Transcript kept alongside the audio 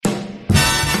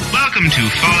Welcome to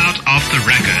Fallout Off the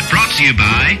Record, brought to you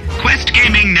by Quest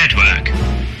Gaming Network.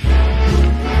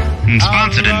 And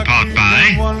sponsored in part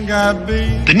by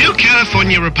the New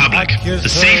California Republic. A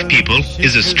safe people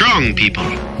is a strong people.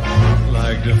 And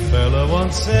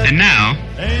now,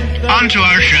 on to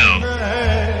our show.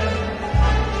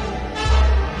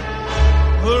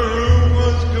 The room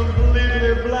was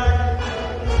completely black.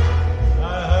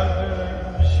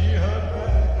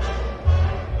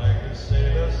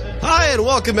 Hi, and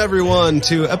welcome everyone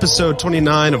to episode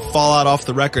 29 of Fallout Off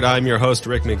the Record. I'm your host,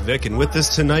 Rick McVick, and with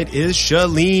us tonight is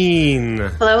Shaline.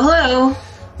 Hello, hello.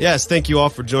 Yes, thank you all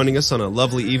for joining us on a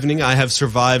lovely evening. I have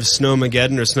survived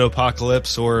Snowmageddon or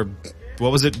Snowpocalypse or,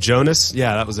 what was it, Jonas?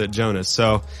 Yeah, that was it, Jonas.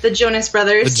 So the Jonas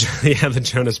Brothers. The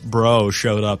Jonas Bro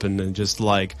showed up and just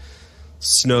like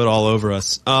snowed all over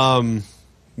us.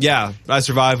 Yeah, I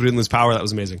survived. We didn't lose power. That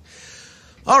was amazing.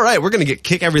 All right, we're going to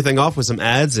kick everything off with some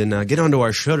ads and get onto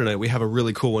our show tonight. We have a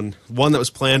really cool one that was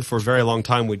planned for a very long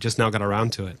time. We just now got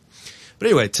around to it. But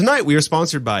anyway, tonight we are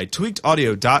sponsored by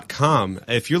tweakedaudio.com.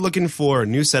 If you're looking for a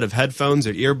new set of headphones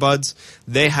or earbuds,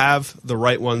 they have the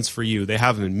right ones for you. They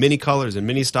have them in many colors and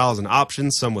many styles and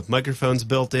options, some with microphones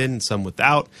built in, some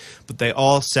without, but they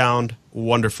all sound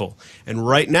wonderful. And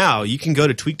right now, you can go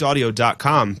to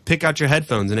tweakedaudio.com, pick out your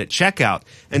headphones, and at checkout,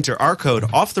 enter our code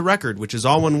off the record, which is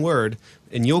all one word,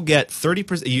 and you'll get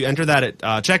 30%. You enter that at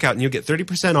checkout, and you'll get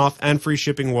 30% off and free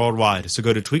shipping worldwide. So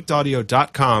go to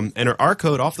tweakedaudio.com, enter our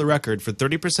code off the record for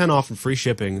 30% off and free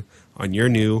shipping on your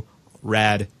new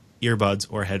rad earbuds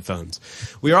or headphones.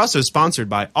 We are also sponsored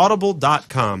by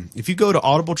audible.com. If you go to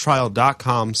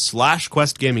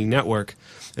audibletrial.com/questgamingnetwork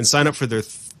and sign up for their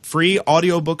free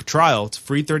audiobook trial, it's a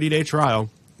free 30-day trial,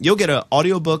 you'll get an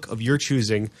audiobook of your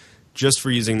choosing just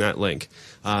for using that link.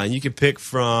 And you can pick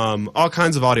from all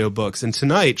kinds of audiobooks. And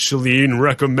tonight, Shaline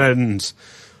recommends...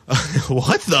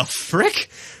 what the frick?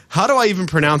 How do I even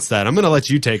pronounce that? I'm going to let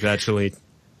you take that, Shaline.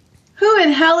 Who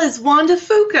in hell is Wanda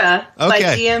Fuca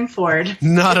by G.M. Ford?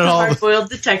 Not at all. A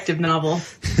hard-boiled detective novel.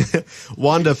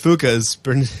 Wanda Fuca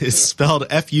is spelled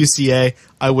F-U-C-A.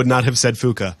 I would not have said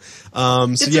Fuca.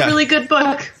 It's a really good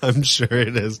book. I'm sure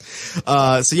it is.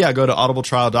 So yeah, go to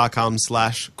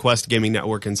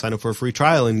audibletrial.com/questgamingnetwork and sign up for a free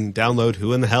trial and download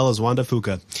Who in the Hell is Wanda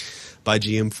Fuca by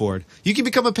GM Ford. You can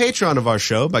become a patron of our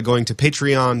show by going to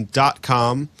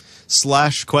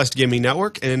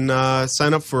patreon.com/questgamingnetwork and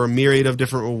sign up for a myriad of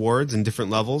different rewards and different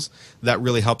levels. That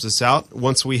really helps us out.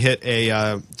 Once we hit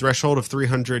a threshold of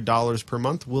 $300 per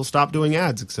month, we'll stop doing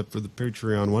ads, except for the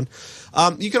Patreon one.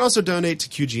 You can also donate to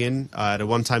QGN at a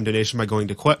one-time donation by going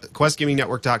to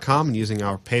questgamingnetwork.com and using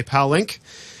our PayPal link.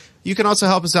 You can also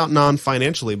help us out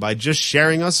non-financially by just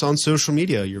sharing us on social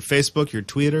media, your Facebook, your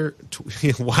Twitter.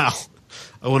 Wow,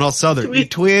 I went all southern. Your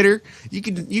Twitter. You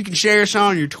can share us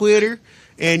on your Twitter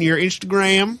and your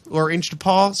Instagram or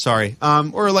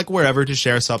Instapaw, or like wherever to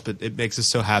share us up. It makes us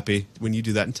so happy when you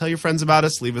do that. And tell your friends about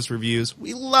us. Leave us reviews.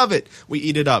 We love it. We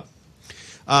eat it up.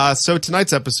 So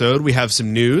tonight's episode, we have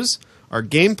some news, our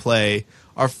gameplay,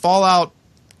 our Fallout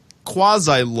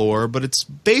quasi-lore, but it's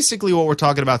basically what we're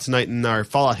talking about tonight in our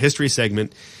Fallout history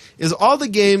segment, is all the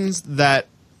games that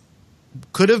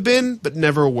could have been but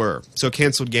never were. So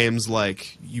canceled games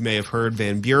like, you may have heard,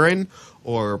 Van Buren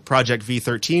or Project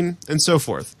V13 and so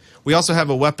forth. We also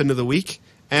have a weapon of the week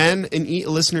and an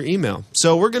listener email.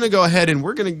 So we're going to go ahead and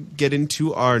we're going to get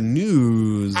into our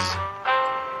news. If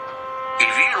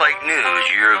you like news,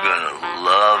 you're going to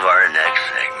love our next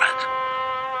segment.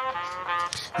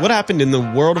 What happened in the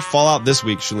world of Fallout this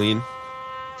week, Shaline?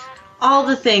 All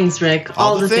the things, Rick.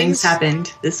 All the things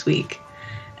happened this week.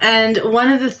 And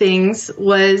one of the things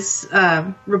was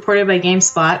reported by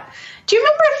GameSpot. Do you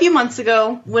remember a few months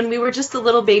ago when we were just a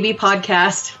little baby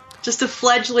podcast, just a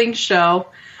fledgling show?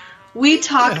 We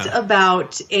talked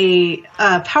about a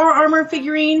Power Armor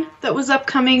figurine that was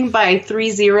upcoming by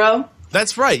 3.0.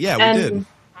 That's right. Yeah, we did.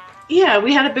 Yeah,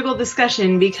 we had a big old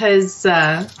discussion because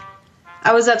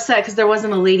I was upset because there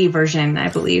wasn't a lady version, I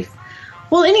believe.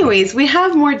 Well, anyways, we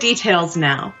have more details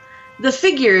now. The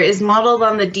figure is modeled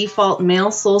on the default male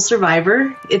Soul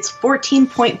Survivor. It's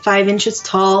 14.5 inches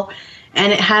tall,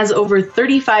 and it has over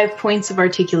 35 points of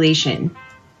articulation.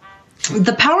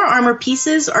 The Power Armor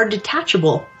pieces are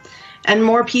detachable, and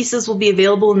more pieces will be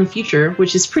available in the future,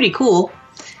 which is pretty cool.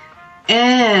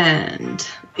 And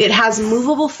it has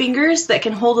movable fingers that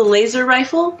can hold a laser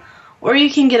rifle, or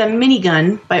you can get a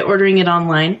minigun by ordering it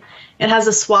online. It has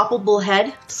a swappable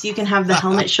head, so you can have the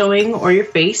helmet showing or your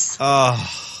face.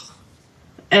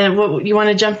 And what you want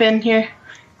to jump in here?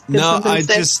 No,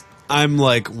 I'm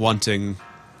like wanting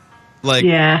Like,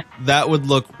 Yeah. that would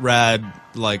look rad,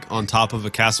 like, on top of a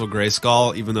Castle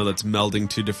Grayskull, even though that's melding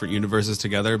two different universes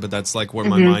together, but that's, like, where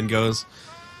my mind goes.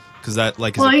 Because that,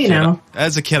 like,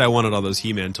 as a kid, I wanted all those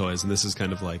He-Man toys, and this is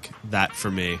kind of, like, that for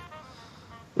me.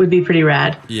 Would be pretty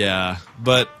rad. Yeah,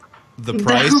 but the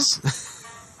price...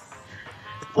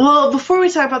 Well, before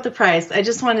we talk about the price, I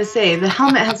just want to say the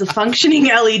helmet has a functioning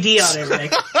LED on it,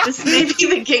 Rick. This may be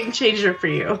the game changer for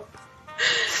you.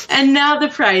 And now the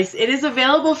price. It is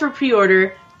available for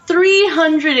pre-order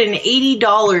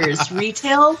 $380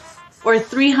 retail or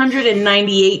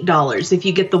 $398 if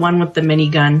you get the one with the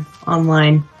minigun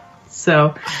online.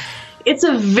 So it's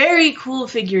a very cool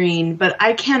figurine, but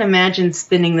I can't imagine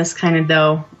spending this kind of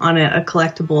dough on a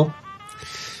collectible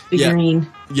figurine.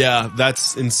 Yeah,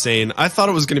 that's insane. I thought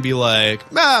it was going to be like,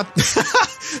 I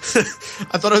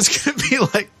thought it was going to be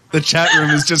like, the chat room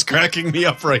is just cracking me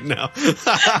up right now.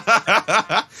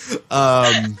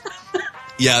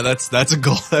 Yeah, that's a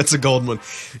gold. That's a golden one.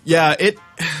 Yeah,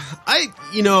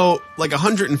 like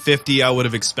 150, I would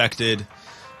have expected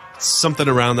something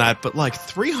around that, but like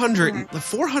 300,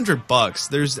 $400.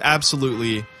 There's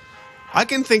absolutely, I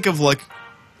can think of like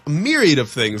a myriad of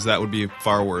things that would be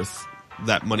far worth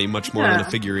that money, much more than a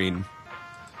figurine.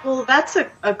 Well, that's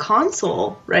a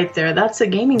console right there. That's a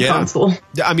gaming console.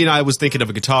 Yeah, I mean, I was thinking of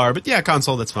a guitar, but yeah,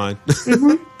 console, that's fine.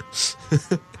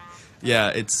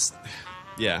 Yeah,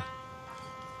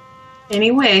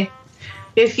 Anyway,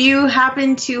 if you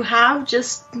happen to have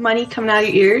just money coming out of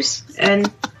your ears, and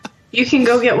you can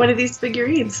go get one of these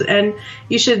figurines, and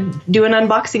you should do an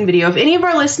unboxing video. If any of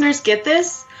our listeners get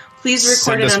this, please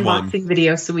record an unboxing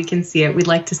video so we can see it. We'd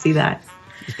like to see that.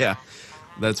 Yeah,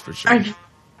 that's for sure.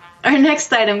 Our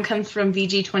next item comes from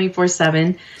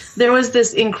VG247. There was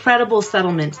this incredible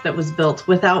settlement that was built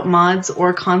without mods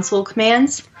or console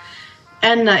commands.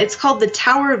 And it's called the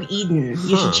Tower of Eden.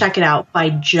 You should check it out,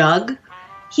 by Jug.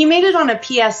 He made it on a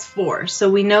PS4, so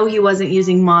we know he wasn't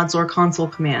using mods or console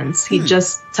commands. He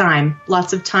just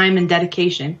lots of time and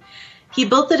dedication. He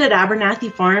built it at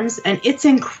Abernathy Farms, and it's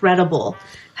incredible.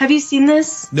 Have you seen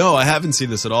this? No, I haven't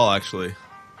seen this at all, actually.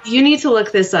 You need to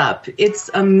look this up. It's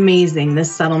amazing,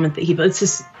 this settlement that he built. It's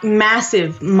this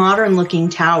massive, modern-looking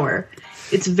tower.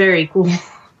 It's very cool.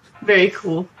 Very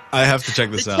cool. I have to check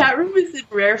this out. The chat room is in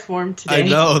rare form today. I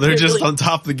know, they're just on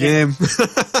top of the game.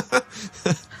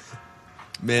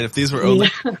 Man, if these were only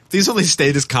if these only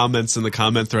stayed as comments in the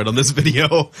comment thread on this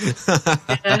video,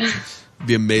 it'd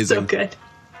be amazing. So good.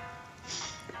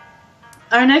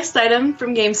 Our next item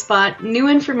from GameSpot, new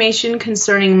information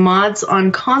concerning mods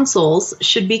on consoles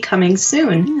should be coming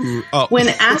soon. Ooh, oh. When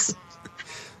asked...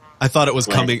 I thought it was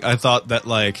coming. I thought that,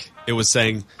 like, it was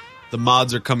saying the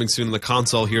mods are coming soon on the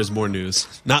console, here's more news.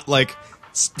 Not like,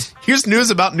 here's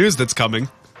news about news that's coming.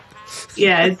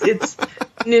 Yeah, it's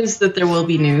news that there will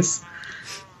be news.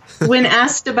 When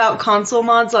asked about console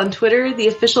mods on Twitter, the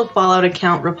official Fallout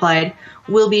account replied,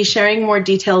 "We'll be sharing more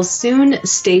details soon,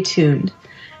 stay tuned."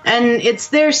 And it's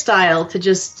their style to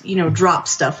just, drop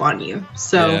stuff on you.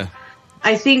 So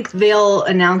I think they'll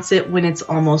announce it when it's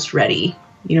almost ready.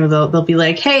 They'll be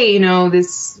like, hey,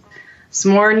 this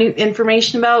some more new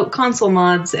information about console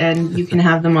mods, and you can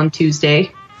have them on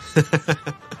Tuesday.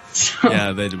 So,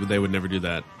 yeah, they would never do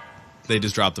that. They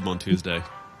just dropped them on Tuesday.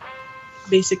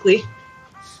 Basically.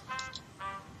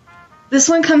 This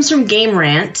one comes from Game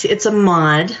Rant. It's a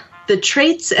mod. The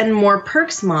Traits and More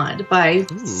Perks mod by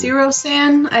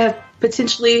Zero-san. I have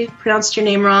potentially pronounced your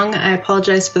name wrong. I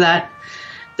apologize for that.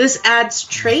 This adds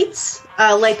traits,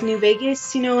 like New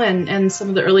Vegas, and some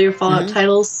of the earlier Fallout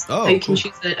titles. You can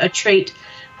choose a trait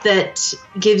that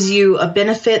gives you a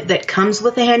benefit that comes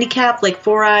with a handicap, like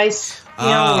 4 eyes.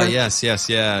 Yes,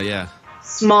 yeah.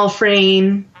 Small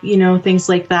frame, things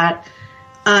like that.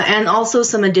 And also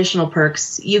some additional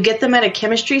perks. You get them at a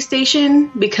chemistry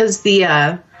station because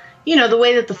the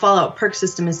way that the Fallout perk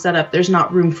system is set up, there's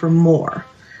not room for more.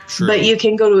 True. But you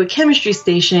can go to a chemistry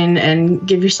station and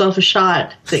give yourself a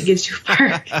shot that gives you a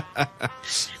perk.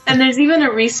 And there's even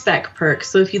a respec perk,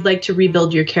 so if you'd like to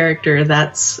rebuild your character,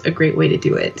 that's a great way to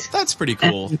do it. That's pretty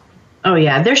cool.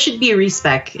 And, there should be a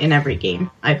respec in every game,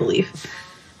 I believe.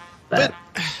 But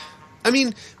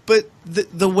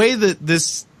the way that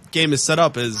this game is set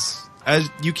up is as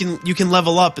you can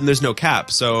level up and there's no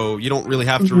cap, so you don't really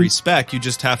have to respec, you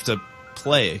just have to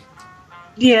play.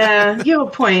 Yeah, you have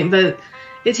a point, but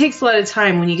it takes a lot of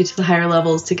time when you get to the higher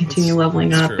levels to continue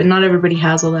leveling up, true. And not everybody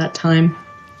has all that time.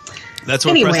 That's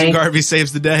where Preston Garvey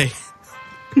saves the day.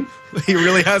 He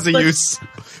really has a use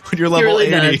when you're level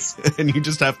 80, and you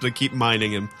just have to keep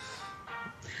mining him.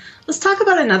 Let's talk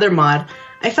about another mod.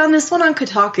 I found this one on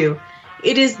Kotaku.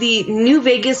 It is the New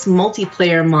Vegas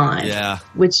multiplayer mod,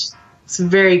 which It's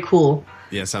very cool.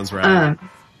 Yeah, sounds rad.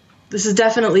 This is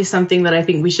definitely something that I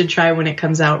think we should try when it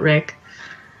comes out, Rick.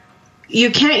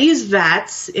 You can't use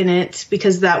VATS in it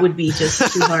because that would be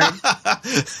just too hard.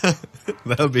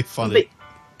 That would be funny. But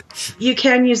you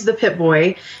can use the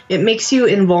Pip-Boy. It makes you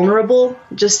invulnerable.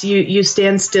 Just you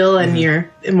stand still and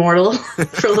you're immortal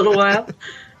for a little while.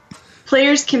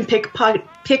 Players can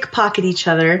pickpocket each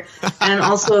other and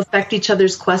also affect each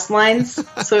other's quest lines.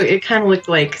 So it kind of looked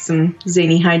like some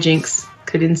zany hijinks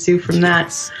could ensue from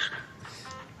that.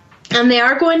 And they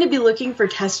are going to be looking for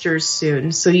testers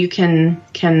soon, so you can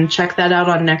check that out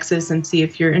on Nexus and see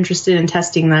if you're interested in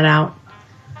testing that out.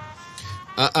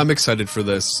 I'm excited for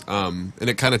this, and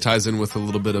it kind of ties in with a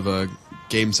little bit of a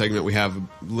game segment we have a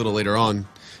little later on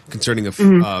concerning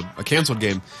a canceled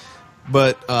game.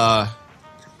 But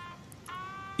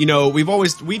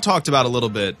we talked about a little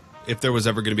bit if there was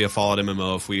ever going to be a Fallout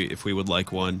MMO, if we would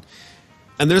like one.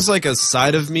 And there's like a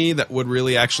side of me that would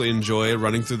really actually enjoy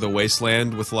running through the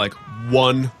wasteland with like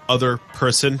one other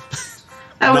person.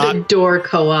 I would adore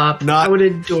co-op. I would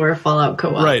adore Fallout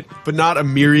co-op. Right, but not a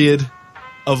myriad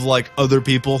of like other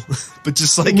people, but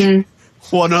just like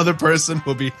one other person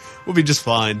will be just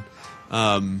fine.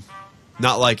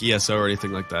 Not like ESO or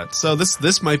anything like that. So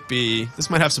this might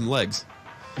have some legs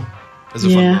as a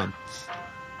fun mod.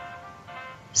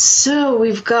 So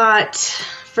we've got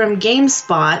from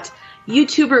GameSpot.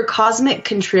 YouTuber Cosmic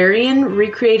Contrarian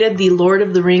recreated the Lord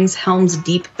of the Rings Helm's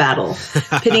Deep battle,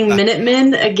 pitting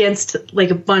Minutemen against like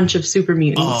a bunch of super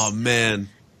mutants. Oh man.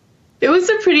 It was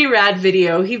a pretty rad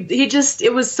video.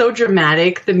 It was so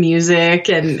dramatic, the music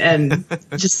and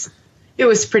just it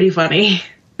was pretty funny.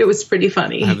 It was pretty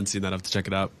funny. I haven't seen that. I have to check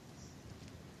it out.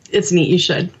 It's neat, you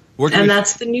should.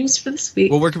 That's the news for this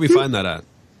week. Well, where can we find that at?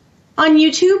 On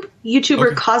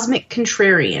YouTuber Cosmic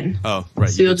Contrarian. Oh, right.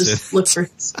 So you'll just look for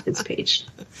his page.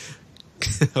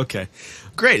 Okay.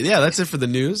 Great. Yeah, that's it for the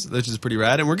news, which is pretty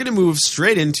rad. And we're going to move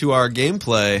straight into our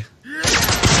gameplay.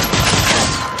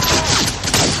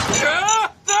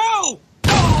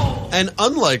 And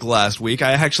unlike last week,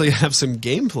 I actually have some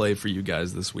gameplay for you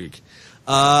guys this week.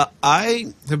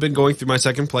 I have been going through my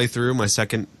second playthrough, my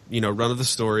second, run of the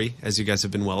story, as you guys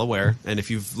have been well aware. And if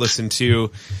you listen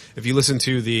to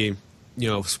the,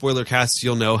 spoiler casts,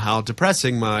 you'll know how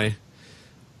depressing my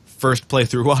first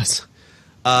playthrough was.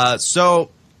 So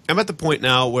I'm at the point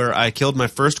now where I killed my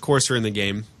first courser in the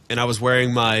game, and I was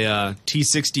wearing my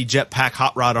T60 jetpack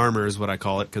hot rod armor is what I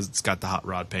call it, because it's got the hot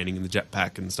rod painting and the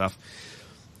jetpack and stuff.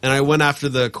 And I went after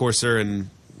the courser and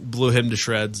blew him to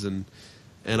shreds, and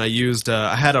I used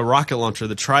I had a rocket launcher,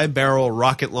 the tri-barrel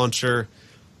rocket launcher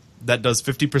that does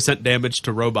 50% damage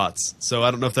to robots. So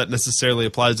I don't know if that necessarily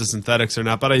applies to synthetics or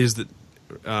not, but I used it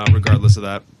regardless of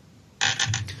that.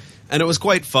 And it was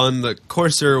quite fun. The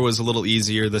courser was a little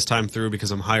easier this time through because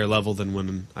I'm higher level than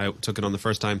when I took it on the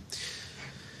first time.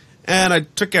 And I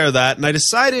took care of that, and I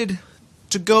decided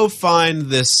to go find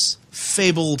this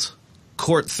fabled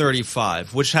Court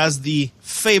 35, which has the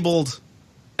fabled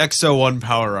XO1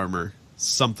 power armor.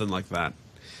 Something like that.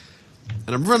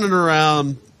 And I'm running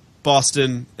around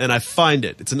Boston, and I find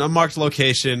it. It's an unmarked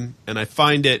location, and I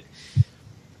find it.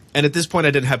 And at this point,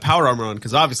 I didn't have power armor on,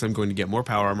 because obviously I'm going to get more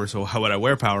power armor, so how would I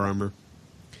wear power armor?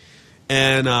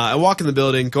 And I walk in the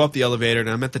building, go up the elevator, and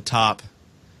I'm at the top,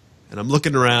 and I'm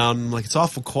looking around. I'm like, it's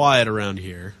awful quiet around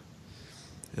here.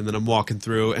 And then I'm walking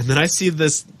through, and then I see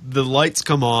the lights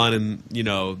come on, and,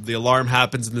 the alarm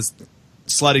happens, and this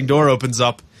sliding door opens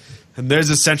up. And there's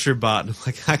a sentry bot. And I'm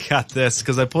like, I got this,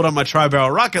 because I pulled out my tri-barrel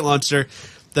rocket launcher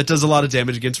that does a lot of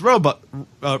damage against robots.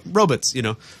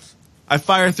 I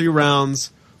fire 3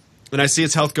 rounds, and I see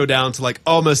its health go down to like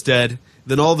almost dead.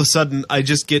 Then all of a sudden, I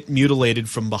just get mutilated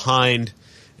from behind,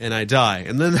 and I die.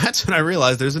 And then that's when I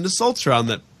realized there's an Assaultron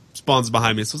that spawns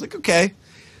behind me. So I was like, okay,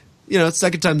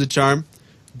 second time's a charm.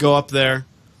 Go up there.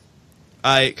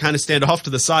 I kind of stand off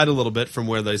to the side a little bit from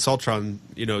where the Assaultron,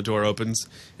 door opens.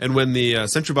 And when the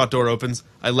SentryBot door opens,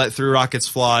 I let 3 rockets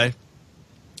fly.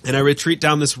 And I retreat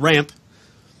down this ramp.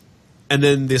 And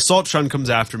then the Assaultron comes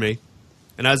after me.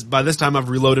 And by this time, I've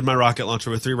reloaded my rocket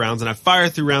launcher with 3 rounds. And I fire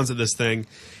 3 rounds at this thing.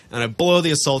 And I blow the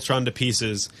Assaultron to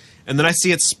pieces. And then I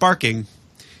see it sparking.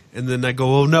 And then I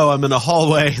go, oh no, I'm in a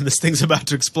hallway and this thing's about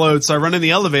to explode. So I run in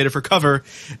the elevator for cover,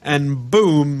 and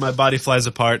boom, my body flies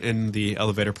apart and the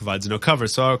elevator provides no cover.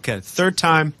 So, okay, third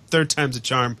time's a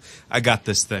charm. I got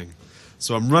this thing.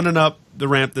 So I'm running up the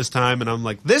ramp this time, and I'm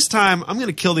like, this time I'm going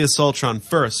to kill the Assaultron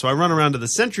first. So I run around to the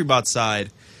SentryBot side.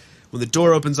 When the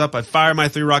door opens up, I fire my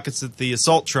 3 rockets at the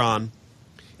Assaultron.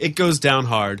 It goes down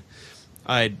hard.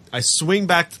 I swing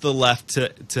back to the left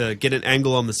to get an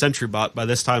angle on the SentryBot. By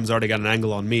this time, it's already got an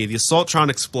angle on me. The Assaultron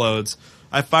explodes.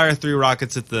 I fire 3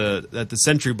 rockets at the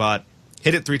sentry bot,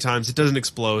 hit it 3 times, it doesn't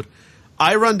explode.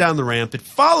 I run down the ramp, it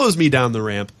follows me down the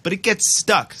ramp, but it gets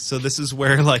stuck. So this is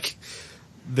where, like,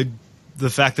 the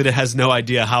fact that it has no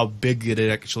idea how big it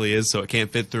actually is, so it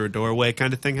can't fit through a doorway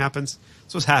kind of thing happens.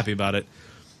 So I was happy about it.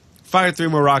 Fired 3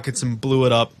 more rockets and blew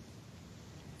it up.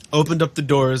 Opened up the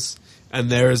doors, and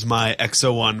there's my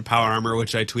XO1 power armor,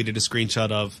 which I tweeted a screenshot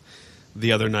of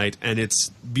the other night, and it's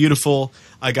beautiful.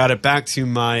 I got it back to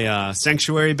my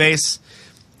sanctuary base,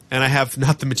 and I have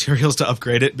not the materials to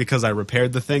upgrade it because I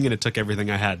repaired the thing and it took everything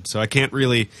I had. So I can't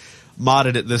really mod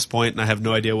it at this point, and I have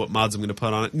no idea what mods I'm going to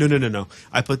put on it. No.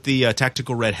 I put the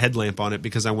tactical red headlamp on it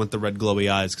because I want the red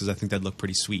glowy eyes because I think that'd look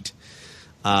pretty sweet.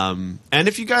 And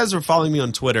if you guys are following me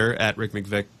on Twitter, at Rick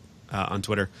McVick on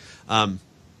Twitter,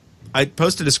 I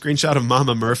posted a screenshot of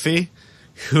Mama Murphy,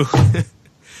 who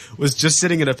was just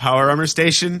sitting at a power armor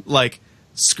station, like,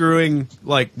 screwing,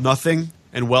 like, nothing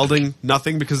and welding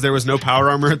nothing because there was no power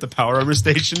armor at the power armor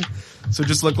station. So it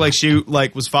just looked like she,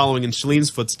 like, was following in Shalene's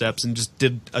footsteps and just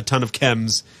did a ton of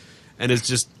chems and is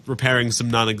just repairing some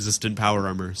non-existent power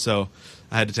armor. So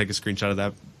I had to take a screenshot of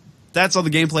that. That's all the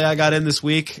gameplay I got in this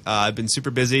week. I've been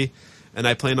super busy, and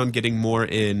I plan on getting more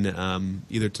in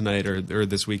either tonight or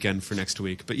this weekend for next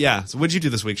week. But yeah, so what'd you do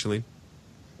this week, Shaline?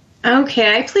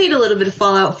 Okay, I played a little bit of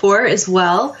Fallout 4 as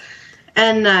well,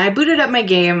 and I booted up my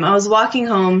game. I was walking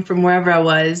home from wherever I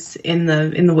was in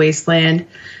the wasteland.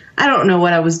 I don't know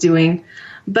what I was doing,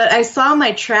 but I saw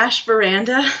my trash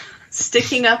veranda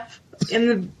sticking up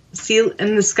in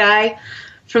the sky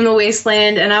from the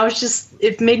wasteland, and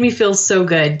it made me feel so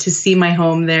good to see my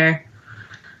home there.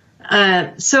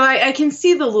 So I can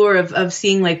see the lure of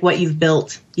seeing, like, what you've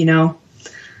built, you know.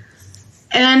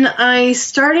 And I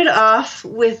started off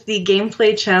with the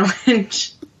gameplay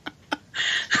challenge.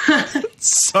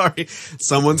 Sorry,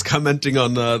 someone's commenting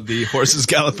on the horses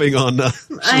galloping on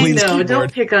Shalene's I know, keyboard.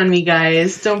 Don't pick on me,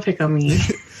 guys. Don't pick on me.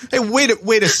 Hey,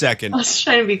 wait a second. I was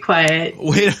trying to be quiet.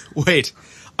 Wait.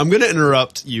 I'm going to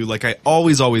interrupt you like I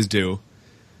always do,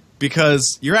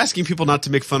 because you're asking people not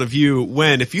to make fun of you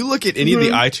when, if you look at any of the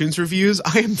iTunes reviews,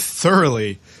 I am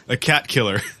thoroughly a cat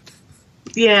killer.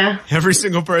 Yeah. Every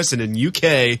single person in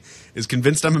UK is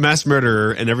convinced I'm a mass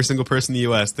murderer, and every single person in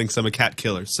the US thinks I'm a cat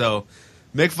killer. So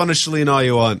make fun of Shaline all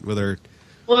you want with her.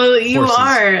 Well, you horses.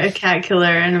 are a cat killer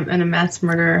and a mass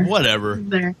murderer. Whatever.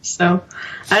 There. So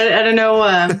I don't know.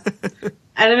 I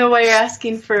don't know why you're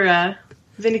asking for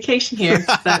vindication here.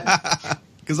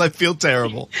 Because I feel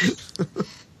terrible.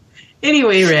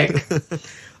 Anyway, Rick,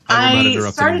 I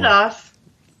started anymore. off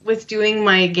with doing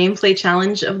my gameplay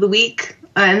challenge of the week,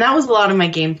 and that was a lot of my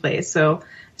gameplay, so I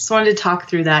just wanted to talk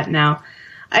through that now.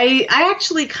 I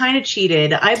actually kind of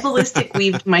cheated. I ballistic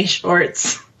weaved my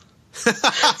shorts. So,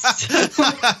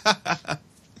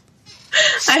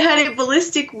 I had a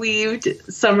ballistic weaved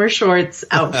summer shorts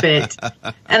outfit,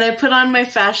 and I put on my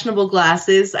fashionable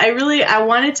glasses. I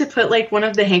wanted to put, like, one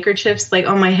of the handkerchiefs, like,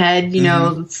 on my head, you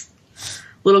know,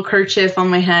 little kerchief on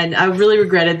my head. I really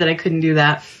regretted that I couldn't do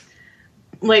that,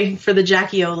 like, for the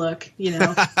Jackie O look, you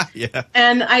know. Yeah.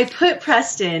 And I put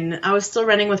Preston. I was still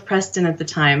running with Preston at the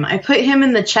time. I put him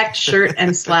in the checked shirt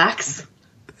and slacks,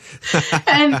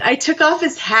 and I took off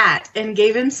his hat and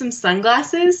gave him some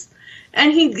sunglasses.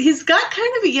 And he's got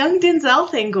kind of a young Denzel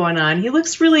thing going on. He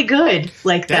looks really good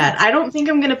like that. I don't think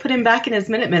I'm going to put him back in his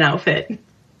Minutemen outfit.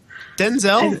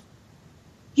 Denzel?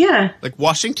 Yeah. Like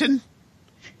Washington?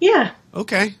 Yeah.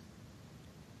 Okay.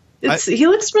 He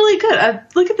looks really good.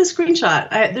 Look at the screenshot.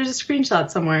 There's a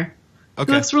screenshot somewhere.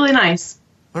 Okay. He looks really nice.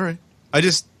 All right.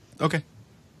 Okay.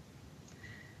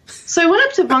 So I went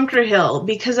up to Bunker Hill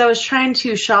because I was trying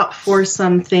to shop for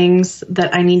some things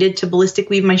that I needed to ballistic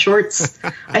weave my shorts.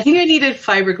 I think I needed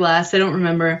fiberglass. I don't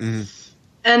remember.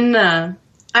 And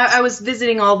I was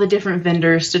visiting all the different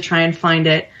vendors to try and find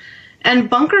it. And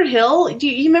Bunker Hill, do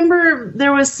you remember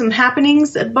there was some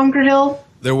happenings at Bunker Hill?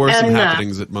 There were some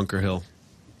happenings at Bunker Hill.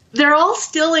 They're all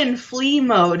still in flee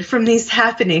mode from these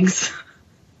happenings.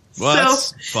 Well,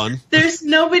 so that's fun. There's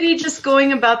nobody just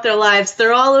going about their lives.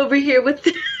 They're all over here with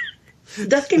their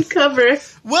duck and cover.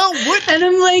 Well, what? And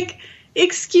I'm like,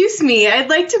 excuse me, I'd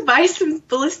like to buy some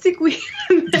ballistic weave.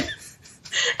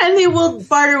 And they will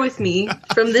barter with me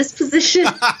from this position.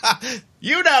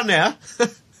 You down there.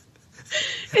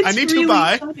 I need really to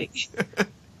buy. Funny.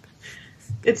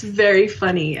 It's very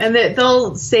funny. And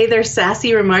they'll say their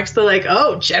sassy remarks. They're like,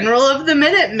 oh, General of the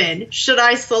Minutemen, should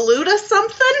I salute us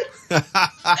something?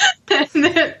 And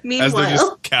then, meanwhile, as they're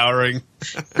just cowering.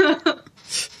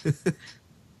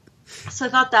 So I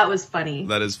thought that was funny.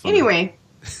 That is funny. Anyway,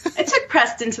 I took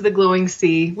Preston to the glowing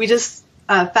sea. We just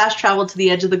fast traveled to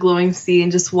the edge of the glowing sea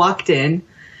and just walked in.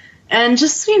 and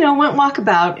just, went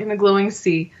walkabout in the glowing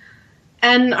sea.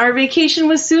 And our vacation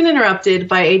was soon interrupted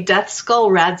by a death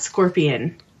skull rad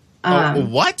scorpion.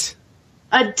 What?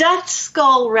 A death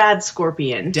skull rad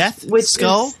scorpion. Death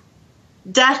skull?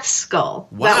 Death skull.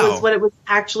 Wow. That was what it was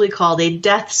actually called, a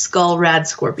death skull rad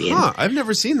scorpion. Huh, I've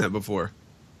never seen that before.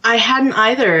 I hadn't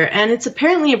either, and it's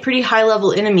apparently a pretty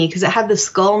high-level enemy because it had the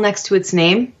skull next to its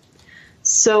name.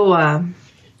 So,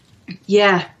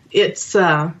 yeah, it's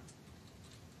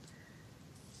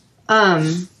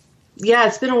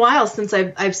it's been a while since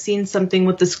I've seen something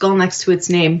with the skull next to its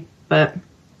name, but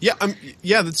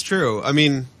yeah, that's true. I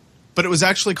mean, but it was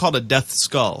actually called a death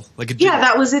skull,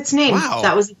 that was its name. Wow.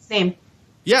 That was its name.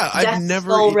 Yeah, Death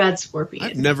skull rad scorpion.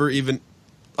 I've never even.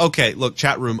 Okay, look,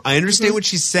 chat room. I understand what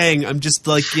she's saying. I'm just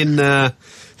like in.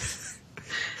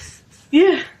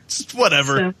 Yeah. Just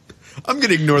whatever. So, I'm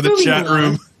gonna ignore the chat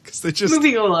room because they just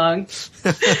moving along.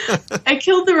 I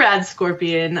killed the rad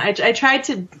scorpion. I tried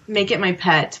to make it my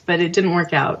pet, but it didn't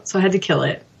work out, so I had to kill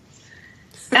it.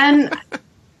 And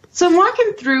so I'm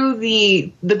walking through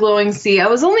the glowing sea. I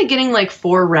was only getting like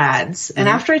 4 rads, and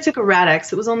after I took a rad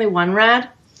X, it was only 1 rad.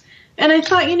 And I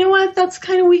thought, you know what? That's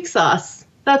kind of weak sauce.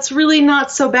 That's really not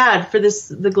so bad for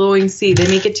the glowing sea. They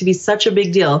make it to be such a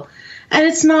big deal. And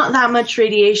it's not that much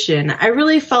radiation. I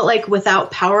really felt like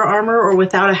without power armor or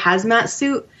without a hazmat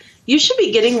suit, you should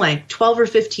be getting like 12 or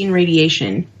 15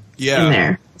 radiation in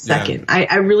there a second. Yeah.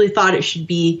 I really thought it should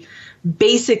be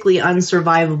basically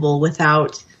unsurvivable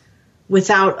without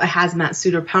a hazmat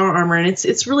suit or power armor. And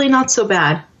it's really not so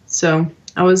bad. So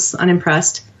I was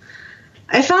unimpressed.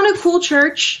 I found a cool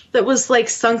church that was like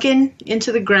sunken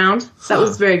into the ground. That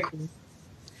was very cool.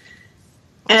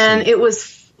 And we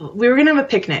were going to have a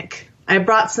picnic. I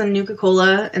brought some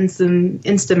Nuka-Cola and some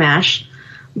Instamash,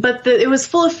 but it was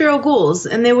full of feral ghouls,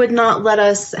 and they would not let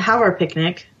us have our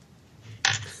picnic.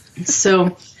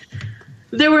 So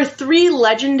there were 3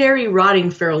 legendary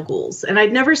rotting feral ghouls, and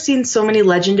I'd never seen so many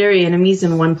legendary enemies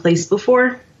in one place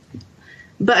before.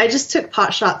 But I just took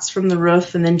pot shots from the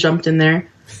roof and then jumped in there.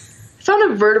 I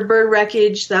found a vertibird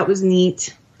wreckage. That was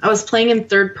neat. I was playing in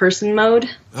third-person mode.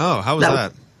 Oh, how was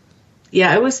that?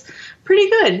 Yeah, it was pretty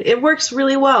good. It works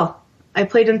really well. I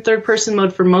played in third-person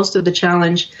mode for most of the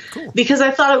challenge because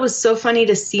I thought it was so funny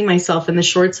to see myself in the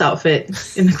shorts outfit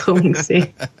in the glowing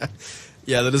sea.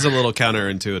 Yeah, that is a little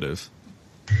counterintuitive.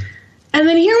 And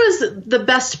then here was the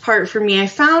best part for me. I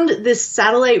found this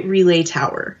satellite relay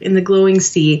tower in the glowing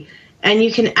sea, and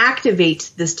you can activate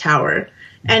this tower.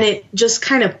 And it just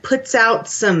kind of puts out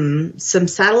some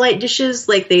satellite dishes,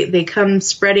 like they come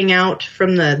spreading out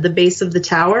from the base of the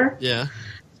tower. Yeah.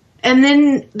 And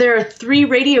then there are 3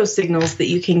 radio signals that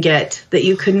you can get that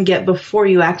you couldn't get before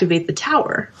you activate the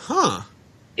tower. Huh.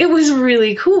 It was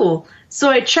really cool. So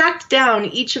I tracked down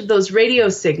each of those radio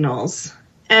signals,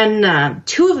 and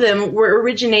 2 of them were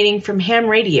originating from ham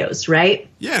radios, right?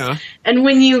 Yeah. And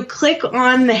when you click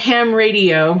on the ham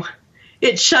radio,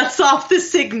 it shuts off the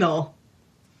signal.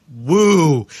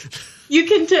 Woo! You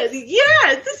can this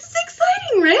is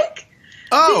exciting, Rick.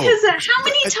 Oh. Because how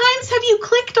many times have you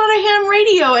clicked on a ham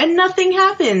radio and nothing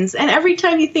happens? And every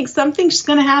time you think something's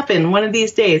going to happen one of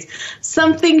these days,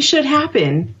 something should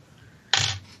happen.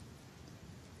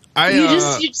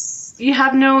 You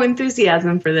have no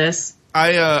enthusiasm for this.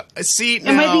 I see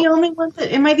now. Am I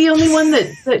the only one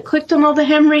that clicked on all the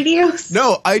ham radios?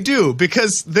 No, I do,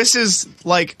 because this is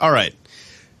like, all right.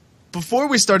 Before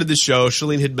we started the show,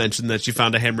 Shaline had mentioned that she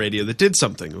found a ham radio that did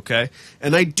something, okay?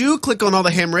 And I do click on all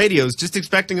the ham radios just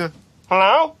expecting a,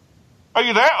 hello? Are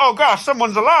you there? Oh, gosh,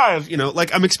 someone's alive. You know,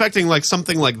 like I'm expecting like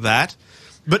something like that,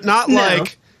 but not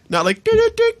like,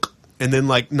 and then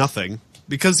like nothing.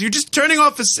 Because you're just turning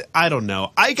off I don't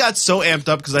know. I got so amped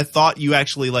up because I thought you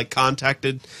actually like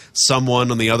contacted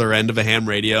someone on the other end of a ham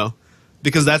radio.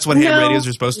 Because that's what ham radios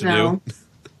are supposed to do.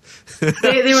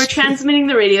 They were transmitting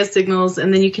the radio signals,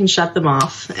 and then you can shut them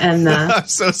off. And I'm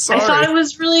so sorry. I thought it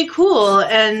was really cool,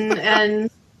 and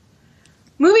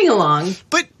moving along.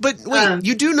 But wait,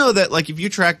 you do know that like if you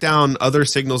track down other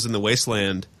signals in the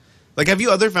wasteland, like have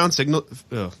you found signal?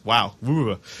 Wow,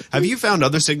 have you found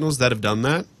other signals that have done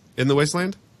that in the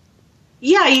wasteland?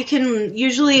 Yeah, you can.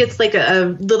 Usually, it's like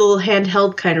a little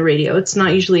handheld kind of radio. It's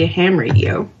not usually a ham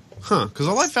radio. Huh? Because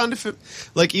all I found,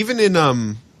 even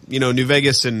in New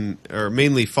Vegas or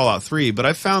mainly Fallout 3, but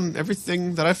I found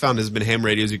everything that I found has been ham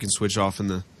radios you can switch off in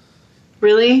the...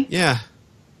 Really? Yeah.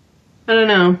 I don't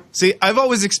know. See, I've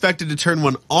always expected to turn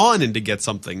one on and to get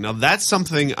something. Now, that's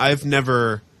something I've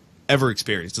never, ever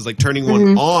experienced. It's like turning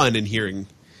one on and hearing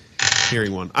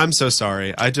one. I'm so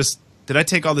sorry. Did I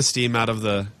take all the steam out of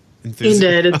the enthusiasm?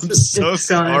 You did. I'm so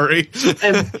sorry.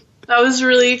 I was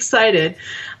really excited.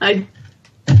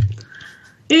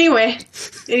 Anyway,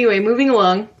 moving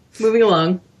along.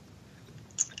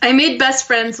 I made best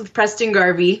friends with Preston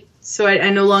Garvey, so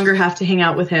I no longer have to hang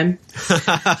out with him.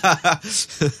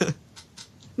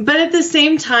 But at the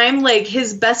same time, like,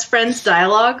 his best friend's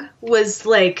dialogue was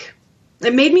like,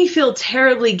 it made me feel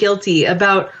terribly guilty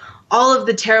about all of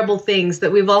the terrible things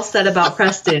that we've all said about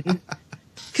Preston.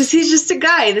 Because he's just a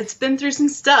guy that's been through some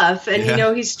stuff, and you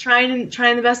know, he's trying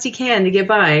the best he can to get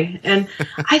by. And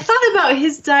I thought about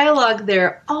his dialogue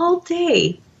there all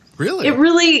day. Really? It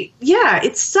really,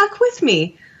 it stuck with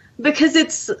me. Because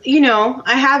it's, you know,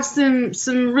 I have some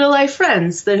real life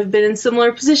friends that have been in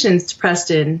similar positions to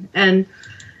Preston, and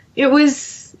it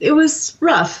was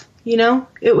rough, you know?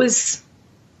 It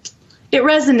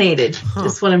resonated,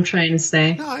 is what I'm trying to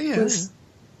say. Oh, yeah.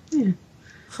 Yeah.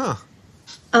 Huh.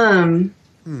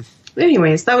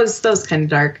 Anyways, that was kind of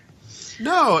dark.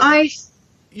 No,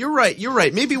 you're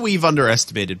right. Maybe we've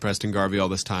underestimated Preston Garvey all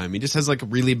this time. He just has, like,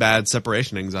 really bad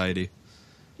separation anxiety.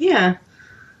 Yeah.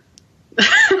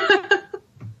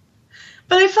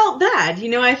 But I felt bad, you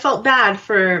know, I felt bad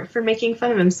for making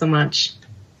fun of him so much.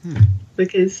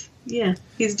 Because,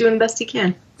 he's doing the best he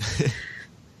can.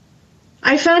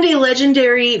 I found a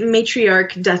legendary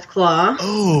matriarch Deathclaw.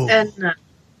 Oh. And,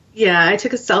 I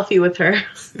took a selfie with her.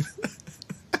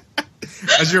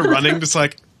 As you're running, just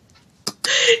like...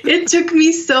 It took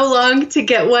me so long to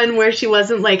get one where she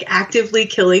wasn't, like, actively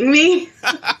killing me.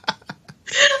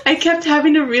 I kept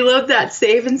having to reload that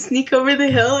save and sneak over the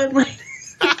hill and, like...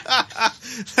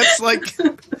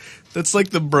 That's like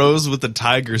the bros with the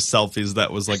tiger selfies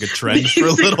that was like a trend for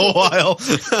a little while.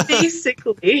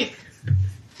 Basically.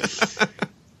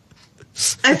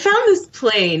 I found this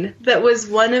plane that was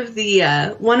one of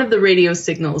the radio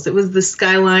signals. It was the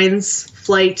Skylines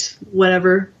flight,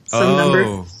 whatever,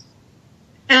 number.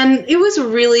 And it was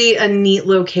really a neat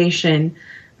location.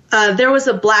 There was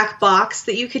a black box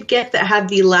that you could get that had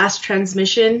the last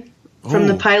transmission from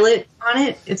the pilot on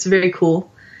it. It's very cool.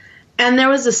 And there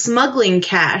was a smuggling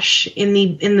cache in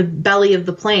the belly of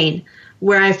the plane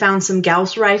where I found some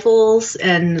Gauss rifles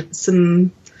and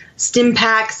some stim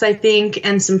packs, I think,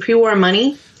 and some pre-war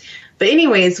money. But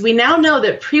anyways, we now know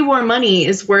that pre-war money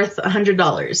is worth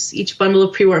 $100. Each bundle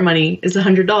of pre-war money is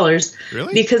 $100.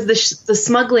 Really? Because the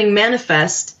smuggling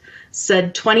manifest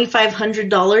said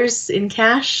 $2,500 in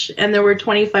cash, and there were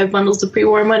 25 bundles of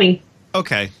pre-war money.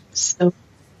 Okay. So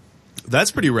that's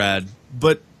pretty rad.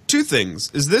 But two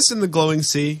things. Is this in the Glowing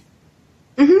Sea?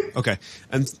 Mm-hmm. Okay.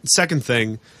 And second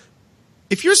thing,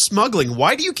 if you're smuggling,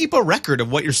 why do you keep a record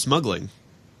of what you're smuggling?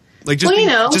 Like,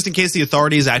 just in case the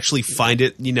authorities actually find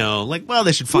it, you know, like, well,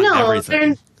 they should find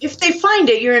everything. If they find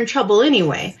it, you're in trouble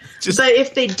anyway. But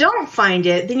if they don't find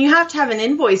it, then you have to have an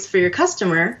invoice for your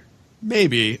customer.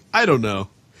 Maybe. I don't know.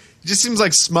 It just seems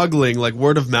like smuggling, like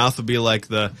word of mouth would be like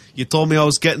you told me I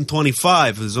was getting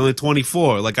 25, there's only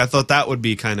 24. Like, I thought that would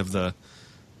be kind of the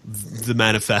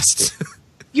manifest.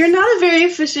 You're not a very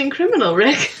efficient criminal,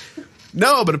 Rick.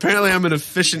 No, but apparently I'm an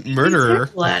efficient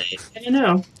murderer. I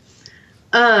know.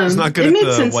 It's not good at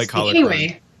the white collar.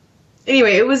 Anyway,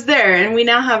 it was there, and we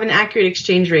now have an accurate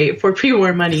exchange rate for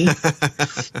pre-war money.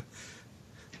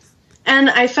 And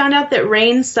I found out that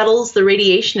rain settles the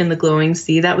radiation in the Glowing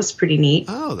Sea. That was pretty neat.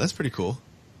 Oh, that's pretty cool.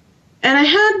 And I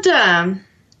had,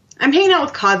 I'm hanging out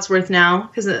with Codsworth now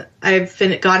because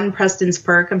I've gotten Preston's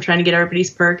perk. I'm trying to get everybody's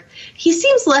perk. He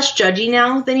seems less judgy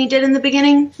now than he did in the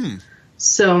beginning.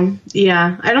 So,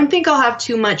 yeah, I don't think I'll have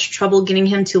too much trouble getting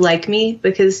him to like me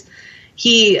because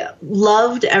he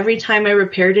loved every time I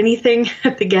repaired anything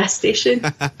at the gas station.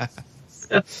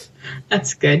 So,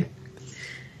 that's good.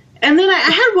 And then I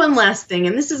had one last thing,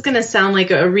 and this is going to sound like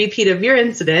a repeat of your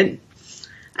incident.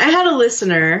 I had a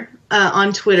listener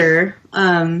on Twitter.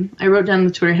 I wrote down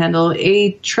the Twitter handle,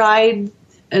 Atreides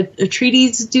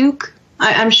Duke.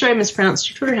 I'm sure I mispronounced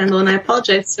your Twitter handle, and I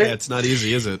apologize, sir. Yeah, it's not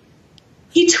easy, is it?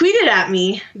 He tweeted at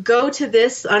me, go to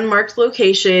this unmarked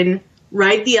location,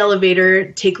 ride the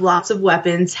elevator, take lots of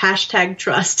weapons,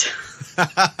 #trust.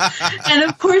 And,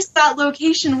 of course, that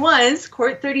location was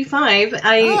Court 35.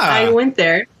 I went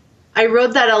there. I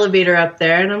rode that elevator up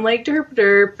there, and I'm like, derp,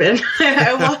 derp, and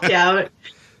I walk out.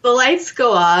 The lights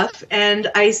go off,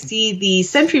 and I see the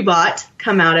sentry bot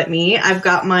come out at me. I've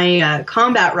got my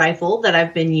combat rifle that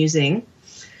I've been using,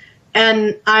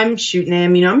 and I'm shooting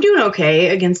him. You know, I'm doing okay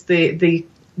against the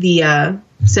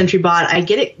sentry bot. I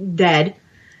get it dead.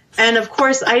 And, of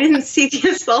course, I didn't see the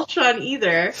Assaultron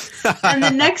either. And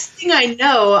the next thing I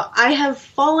know, I have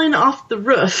fallen off the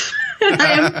roof, and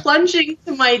I am plunging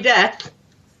to my death.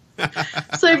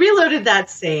 So I reloaded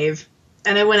that save,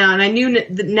 and I went out, and I knew,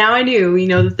 you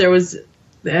know, that there was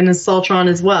and a Saltron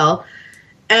as well.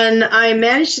 And I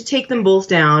managed to take them both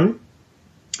down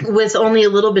with only a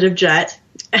little bit of jet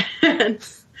and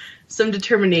some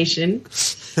determination.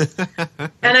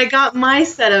 And I got my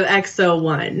set of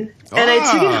XO1. And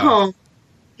I took it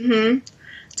home.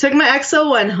 Took my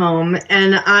XO1 home,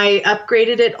 and I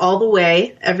upgraded it all the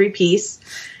way, every piece.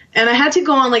 And I had to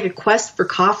go on like a quest for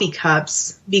coffee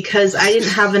cups because I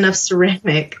didn't have enough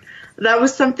ceramic. That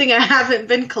was something I haven't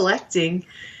been collecting.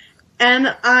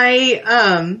 And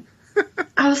I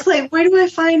was like, where do I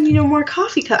find, more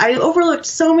coffee cups? I overlooked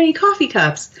so many coffee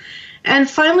cups. And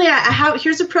finally,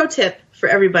 here's a pro tip for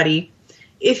everybody.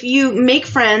 If you make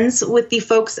friends with the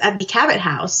folks at the Cabot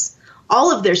House,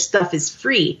 all of their stuff is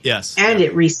free. Yes. And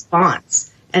it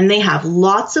respawns. And they have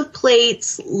lots of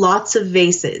plates, lots of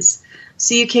vases.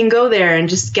 So you can go there and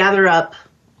just gather up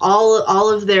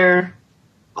all of their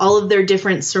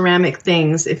different ceramic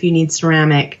things if you need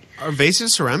ceramic. Are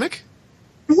vases ceramic?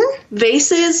 Mm-hmm.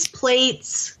 Vases,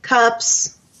 plates,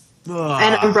 cups,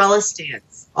 and umbrella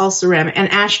stands, all ceramic, and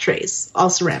ashtrays, all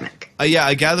ceramic. Yeah,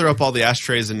 I gather up all the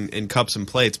ashtrays and cups and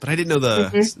plates, but I didn't know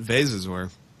the vases were.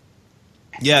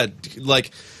 Yeah,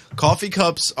 like coffee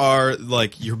cups are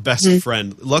like your best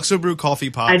friend. Luxo Brew coffee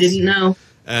pots. I didn't know.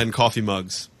 And coffee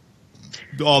mugs.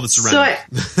 All the ceramic.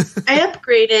 So I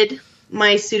upgraded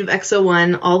my suit of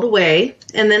XO1 all the way,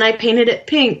 and then I painted it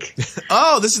pink.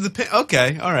 Oh, this is the pink.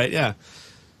 Okay, all right, yeah.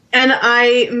 And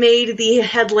I made the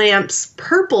headlamps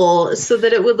purple so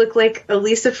that it would look like a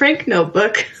Lisa Frank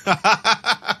notebook.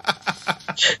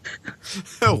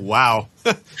 Oh, wow.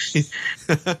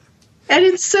 And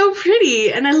it's so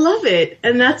pretty, and I love it.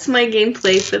 And that's my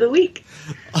gameplay for the week.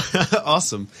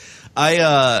 Awesome.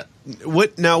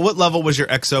 What level was your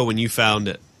XO when you found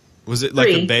it? Was it like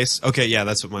 3. a base? Okay, yeah,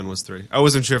 that's what mine was, 3. I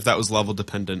wasn't sure if that was level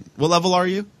dependent. What level are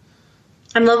you?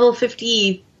 I'm level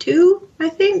 52, I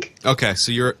think. Okay,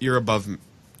 so you're above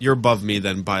me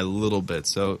then by a little bit.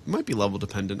 So it might be level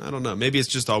dependent. I don't know. Maybe it's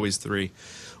just always 3.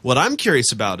 What I'm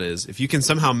curious about is if you can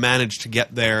somehow manage to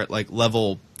get there at like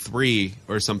level 3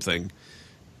 or something.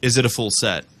 Is it a full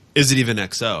set? Is it even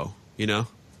XO?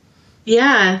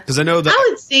 Yeah. Because I know that I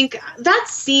would think that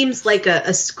seems like a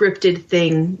scripted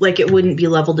thing, like it wouldn't be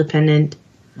level dependent.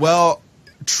 Well,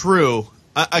 true.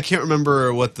 I can't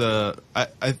remember what I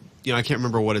can't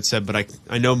remember what it said, but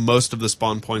I know most of the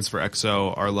spawn points for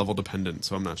XO are level dependent,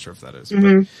 so I'm not sure if that is.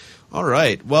 But, all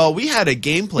right. Well, we had a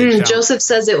gameplay challenge. Joseph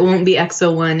says it won't be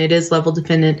XO1. It is level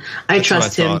dependent. I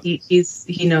trust him.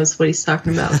 He knows what he's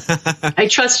talking about. I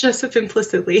trust Joseph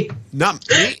implicitly. Not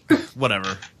me.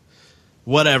 Whatever.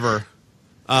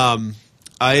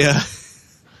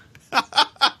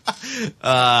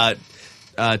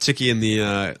 Chicky in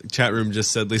the chat room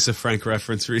just said Lisa Frank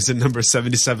reference reason number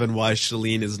 77 why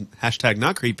Shaline is #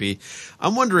 not creepy.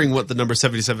 I'm wondering what the number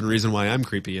 77 reason why I'm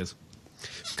creepy is.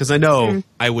 Because I know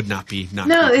I would not be not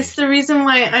No, creepy. it's the reason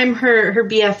why I'm her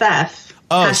BFF.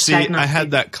 Oh, see, I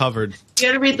had that covered. You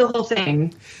gotta read the whole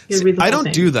thing. I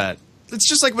don't do that. It's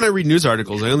just like when I read news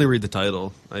articles. I only read the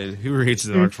title. Who reads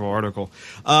the actual article?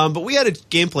 But we had a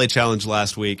gameplay challenge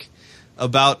last week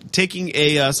about taking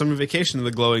a summer vacation to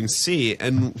the glowing sea,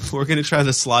 and we're going to try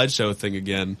the slideshow thing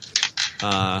again.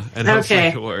 And hopefully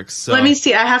it works. So let me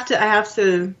see. I have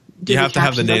to do you have the to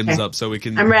have the captions. names up so we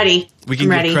can. I'm ready. We can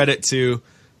give credit to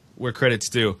where credit's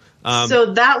due.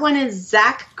 So that one is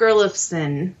Zach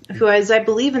Gerlifson, who is, I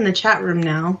believe, in the chat room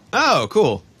now. Oh,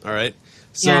 cool. All right.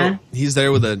 So he's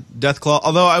there with a death claw.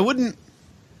 Although I wouldn't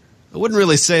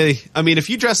really say. I mean, if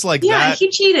you dress like that, yeah, he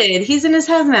cheated. He's in his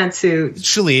hazmat suit.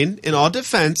 Shaline, in all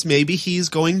defense, maybe he's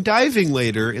going diving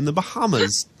later in the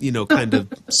Bahamas. Kind of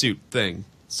suit thing.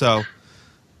 So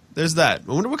there's that.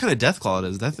 I wonder what kind of death claw it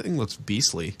is. That thing looks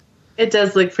beastly. It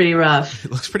does look pretty rough.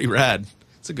 It looks pretty rad.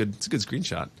 It's a good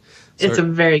screenshot. So it's a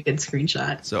very good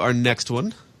screenshot. So our next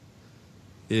one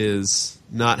is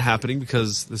not happening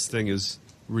because this thing is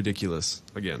ridiculous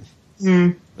again.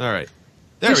 All right.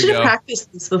 There we should go. have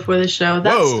practiced this before the show.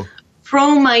 That's Whoa.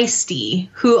 Promeisty,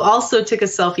 who also took a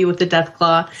selfie with the death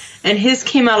claw, and his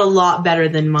came out a lot better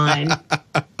than mine.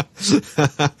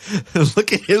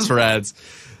 Look at his rads.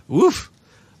 Woof.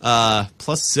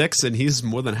 +6, and he's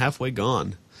more than halfway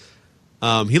gone.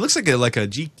 He looks like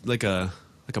a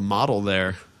model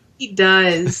there. He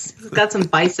does. He's got some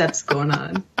biceps going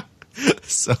on.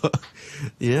 So,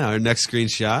 yeah, our next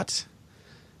screenshot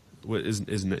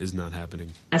is not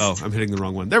happening. Oh, I'm hitting the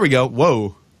wrong one. There we go.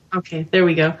 Whoa. Okay, there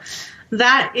we go.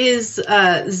 That is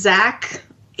Zach,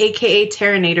 a.k.a.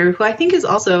 Terranator, who I think is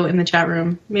also in the chat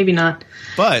room. Maybe not.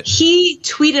 But he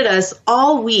tweeted us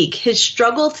all week his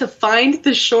struggle to find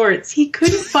the shorts. He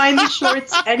couldn't find the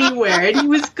shorts anywhere, and he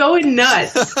was going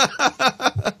nuts.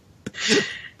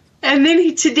 And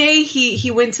then today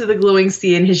he went to the glowing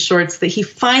sea in his shorts that he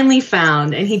finally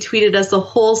found, and he tweeted us a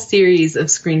whole series of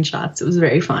screenshots. It was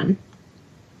very fun.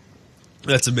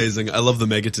 That's amazing. I love the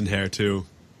Megaton hair too,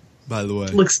 by the way.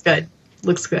 Looks good.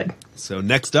 Looks good. So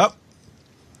next up.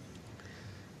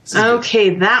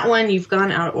 Okay, that one, you've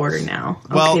gone out of order now.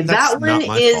 Well, okay, that's that one not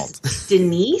my is fault.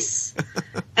 Denise.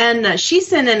 And she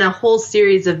sent in a whole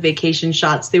series of vacation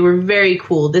shots. They were very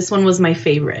cool. This one was my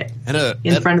favorite.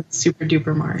 In front of the Super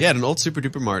Duper Mart. Yeah, an old Super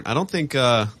Duper Mart. I don't think,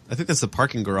 I think that's the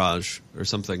parking garage or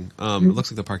something. It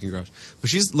looks like the parking garage.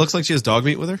 But looks like she has dog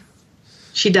meat with her?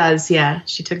 She does, yeah.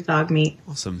 She took dog meat.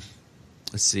 Awesome.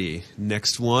 Let's see.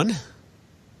 Next one.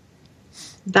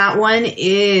 That one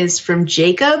is from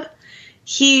Jacob.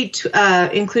 He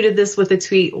included this with a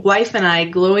tweet, wife and I,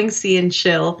 glowing sea and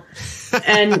chill.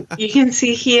 And you can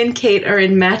see he and Kate are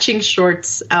in matching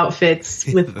shorts outfits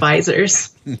with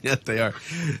visors. Yeah, they are.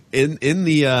 In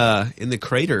the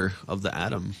crater of the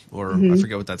atom, or I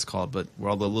forget what that's called, but where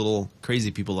all the little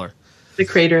crazy people are. The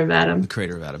crater of Adam. The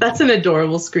crater of Adam. That's an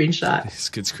adorable screenshot. It's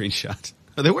a good screenshot.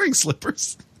 Are they wearing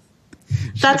slippers?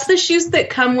 That's the shoes that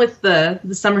come with the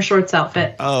summer shorts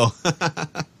outfit. Oh.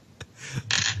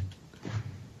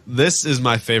 This is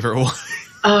my favorite one.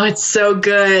 Oh, it's so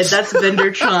good. That's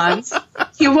Vendertron's.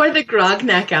 He wore the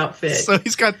Grognak outfit. So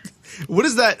he's got, what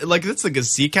is that? Like, that's like a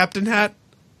sea captain hat?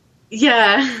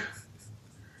 Yeah.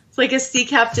 It's like a sea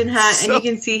captain hat, and you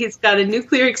can see he's got a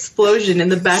nuclear explosion in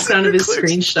the background of his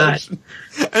screenshot. Explosion.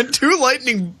 And two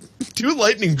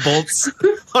lightning bolts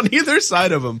on either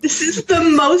side of him. This is the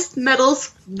most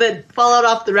medals that Fallout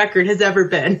Off the Record has ever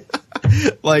been.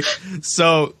 Like,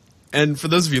 so... And for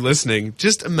those of you listening,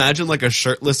 just imagine like a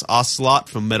shirtless Ocelot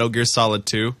from Metal Gear Solid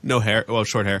 2. No hair. Well,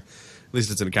 short hair. At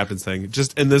least it's in a captain's thing.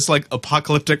 Just in this like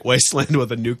apocalyptic wasteland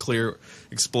with a nuclear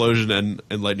explosion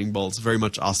and lightning bolts. Very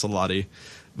much Ocelot-y.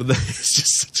 But it's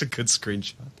just such a good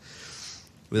screenshot.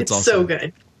 It's awesome. So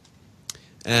good.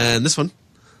 And this one.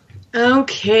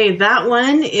 Okay, that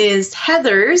one is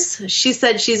Heather's. She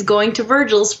said she's going to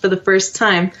Virgil's for the first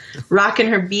time, rocking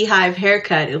her beehive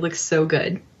haircut. It looks so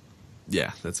good.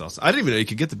 Yeah, that's awesome. I didn't even know you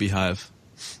could get the beehive.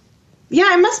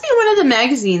 Yeah, it must be one of the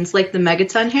magazines, like the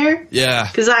Megaton hair. Yeah.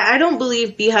 Because I don't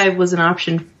believe beehive was an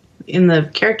option in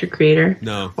the character creator.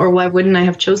 No. Or why wouldn't I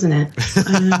have chosen it?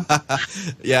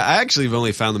 Yeah, I actually have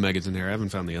only found the Megaton hair. I haven't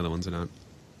found the other ones or not.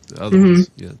 The other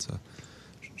ones. Yeah, it's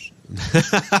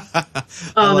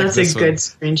oh, like that's a good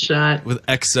screenshot. With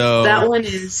EXO. That one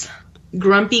is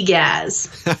Grumpy Gaz.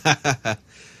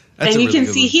 And you can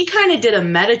see he kind of did a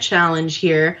meta challenge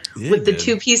here with the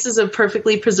 2 pieces of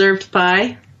perfectly preserved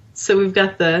pie. So we've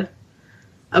got a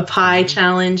pie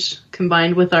challenge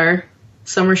combined with our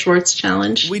summer shorts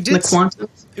challenge. We did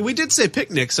say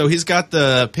picnic. So he's got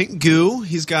the pink goo.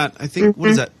 He's got, I think, what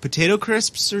is that? Potato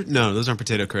crisps? No, those aren't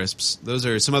potato crisps. Those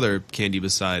are some other candy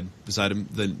beside him.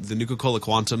 The Nuka-Cola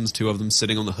Quantums, 2 of them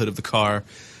sitting on the hood of the car,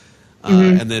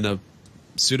 and then a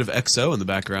suit of EXO in the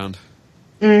background.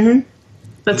 Mm-hmm.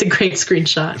 That's a great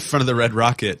screenshot. In front of the red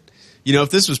rocket. You know, if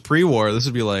this was pre-war, this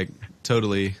would be like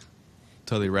totally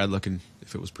rad looking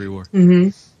if it was pre-war.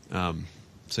 Mm-hmm.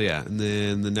 So yeah, and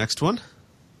then the next one.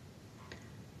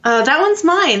 That one's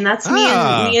mine. That's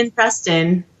me and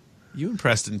Preston. You and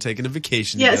Preston taking a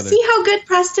vacation together. Yeah, see how good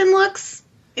Preston looks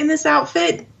in this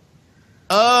outfit?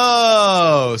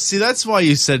 Oh, see, that's why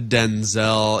you said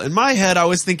Denzel. In my head, I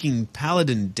was thinking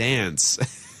Paladin Dance.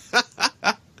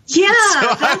 Yeah. So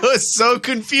I was so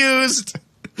confused.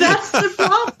 That's the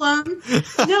problem.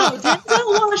 No,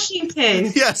 Denzel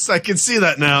Washington. Yes, I can see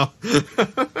that now.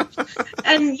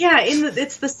 And yeah,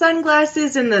 it's the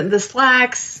sunglasses and the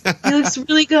slacks. He looks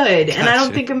really good. Gotcha. And I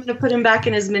don't think I'm going to put him back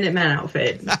in his Minuteman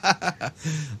outfit.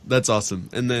 That's awesome.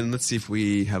 And then let's see if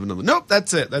we have another. Nope,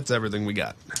 that's it. That's everything we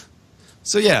got.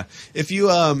 So yeah, if you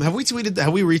have we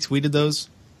retweeted those?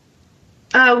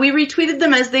 We retweeted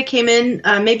them as they came in.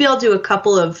 Maybe I'll do a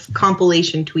couple of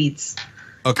compilation tweets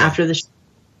after the show.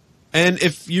 And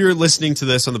if you're listening to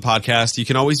this on the podcast, you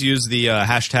can always use the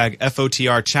hashtag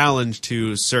FOTR challenge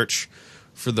to search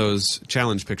for those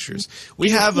challenge pictures.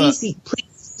 Please use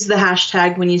the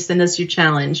hashtag when you send us your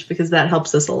challenge because that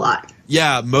helps us a lot.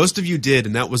 Yeah, most of you did,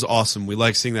 and that was awesome. We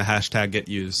like seeing the hashtag get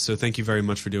used, so thank you very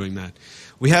much for doing that.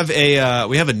 We have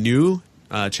a new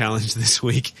challenge this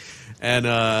week. And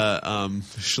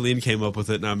Shaline came up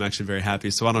with it, and I'm actually very happy.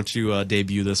 So why don't you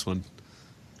debut this one?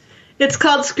 It's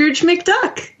called Scrooge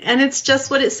McDuck, and it's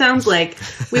just what it sounds like.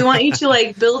 We want you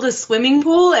to build a swimming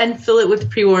pool and fill it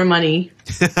with pre-war money.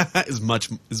 as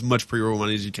much pre-war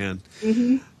money as you can.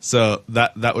 Mm-hmm. So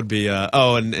that would be.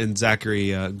 And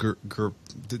Zachary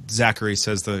Zachary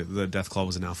says the Death Claw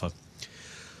was an alpha.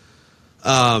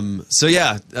 So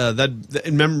yeah,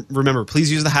 remember,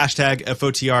 please use the hashtag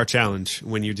FOTR challenge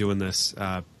when you're doing this.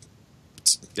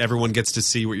 Everyone gets to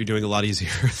see what you're doing a lot easier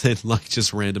than like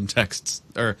just random texts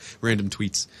or random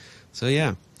tweets. So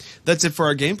yeah, that's it for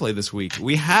our gameplay this week.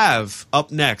 We have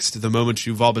up next the moment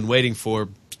you've all been waiting for,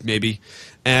 maybe,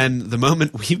 and the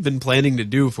moment we've been planning to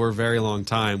do for a very long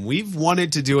time. We've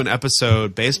wanted to do an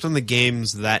episode based on the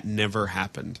games that never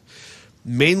happened.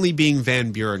 Mainly being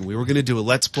Van Buren. We were going to do a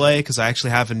Let's Play because I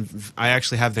actually have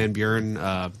Van Buren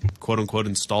quote unquote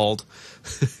installed.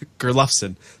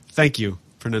 Gerlufsen. Thank you.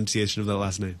 Pronunciation of that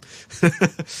last name.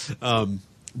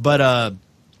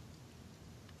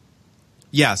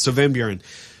 Yeah, so Van Buren.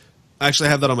 I actually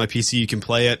have that on my PC. You can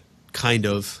play it, kind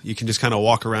of. You can just kind of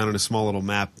walk around in a small little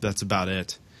map. That's about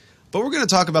it. But we're going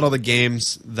to talk about all the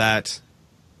games that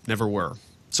never were.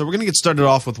 So we're going to get started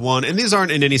off with one, and these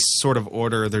aren't in any sort of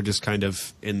order. They're just kind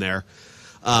of in there.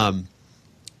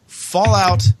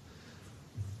 Fallout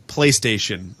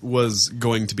PlayStation was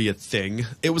going to be a thing.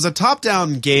 It was a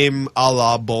top-down game a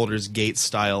la Baldur's Gate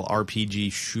style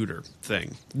RPG shooter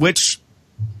thing, which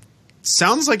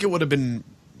sounds like it would have been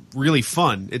really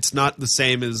fun. It's not the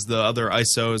same as the other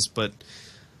ISOs, but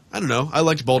I don't know. I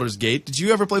liked Baldur's Gate. Did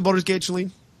you ever play Baldur's Gate,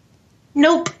 Shaline?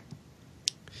 Nope.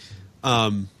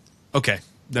 Okay.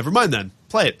 Never mind then.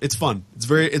 Play it. It's fun.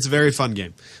 It's a very fun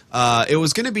game. It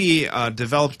was going to be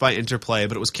developed by Interplay,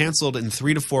 but it was canceled in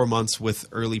 3 to 4 months with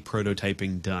early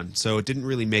prototyping done. So it didn't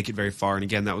really make it very far. And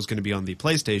again, that was going to be on the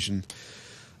PlayStation.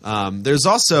 There was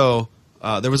also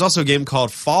a game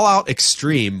called Fallout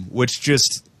Extreme, which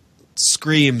just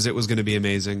screams it was going to be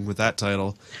amazing with that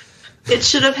title. It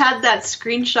should have had that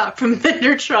screenshot from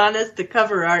Vendertron as the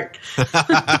cover art.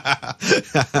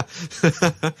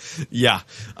 Yeah.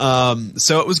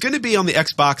 So it was going to be on the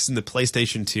Xbox and the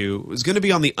PlayStation 2. It was going to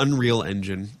be on the Unreal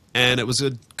Engine. And it was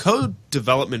a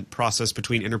co-development process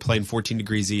between Interplay and 14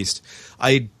 Degrees East.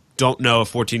 I don't know if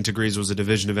 14 Degrees was a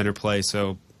division of Interplay,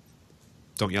 so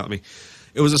don't yell at me.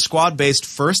 It was a squad-based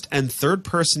first and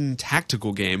third-person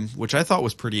tactical game, which I thought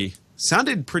was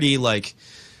sounded pretty like,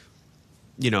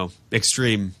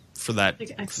 extreme for that.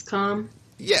 Like XCOM?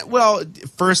 Yeah, well,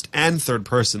 first and third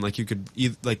person. Like you could,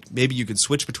 maybe you could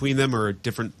switch between them, or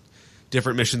different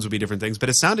missions would be different things. But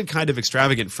it sounded kind of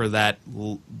extravagant for that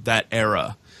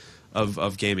era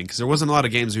of gaming, because there wasn't a lot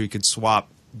of games where you could swap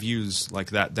views like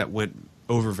that went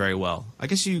over very well. I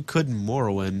guess you could in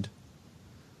Morrowind,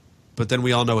 but then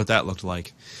we all know what that looked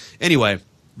like. Anyway,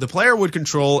 the player would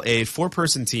control a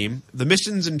 4-person team. The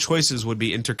missions and choices would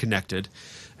be interconnected.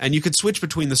 And you could switch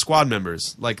between the squad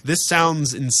members. Like, this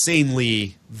sounds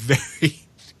insanely very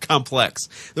complex.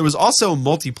 There was also a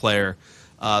multiplayer.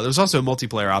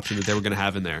 Option that they were going to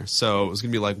have in there. So it was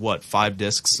going to be 5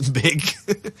 discs big.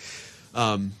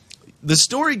 The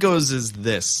story goes as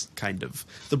this, kind of.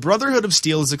 The Brotherhood of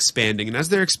Steel is expanding, and as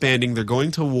they're expanding, they're going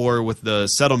to war with the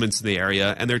settlements in the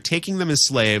area, and they're taking them as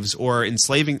slaves or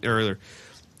enslaving, or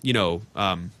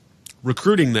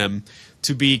recruiting them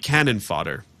to be cannon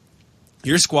fodder.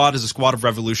 Your squad is a squad of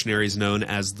revolutionaries known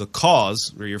as the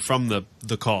Cause, or you're from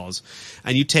the Cause,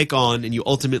 and you take on and you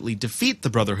ultimately defeat the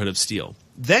Brotherhood of Steel.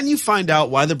 Then you find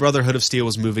out why the Brotherhood of Steel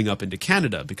was moving up into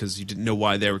Canada, because you didn't know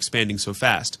why they were expanding so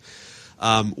fast.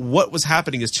 What was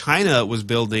happening is China was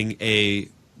building a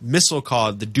missile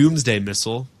called the Doomsday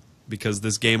Missile, because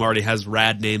this game already has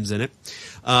rad names in it,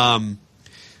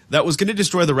 that was going to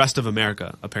destroy the rest of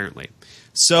America, apparently.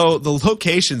 So the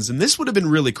locations, and this would have been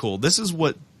really cool. This is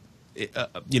what...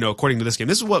 according to this game,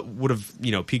 this is what would have,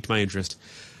 piqued my interest.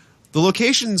 The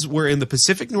locations were in the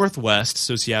Pacific Northwest,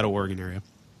 so Seattle, Oregon area,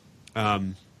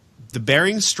 the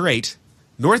Bering Strait,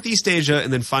 Northeast Asia,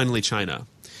 and then finally China.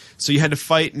 So you had to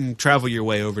fight and travel your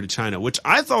way over to China, which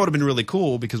I thought would have been really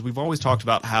cool, because we've always talked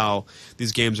about how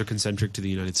these games are concentric to the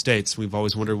United States. We've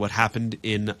always wondered what happened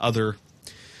in other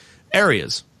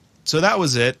areas. So that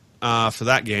was it for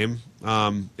that game.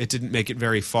 It didn't make it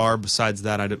very far besides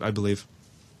that, I believe.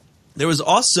 There was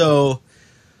also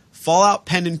Fallout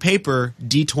Pen and Paper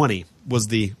D20 was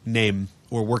the name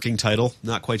or working title,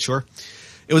 not quite sure.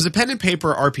 It was a pen and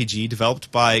paper RPG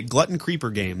developed by Glutton Creeper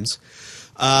Games,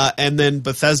 and then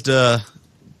Bethesda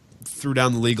threw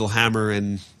down the legal hammer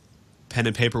and pen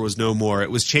and paper was no more.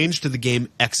 It was changed to the game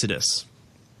Exodus.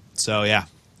 So yeah,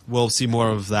 we'll see more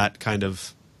of that kind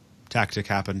of tactic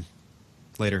happen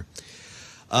later.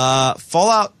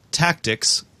 Fallout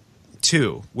Tactics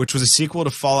 2, which was a sequel to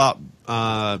Fallout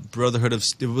Brotherhood of...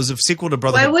 It was a sequel to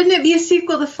Brotherhood... Why wouldn't it be a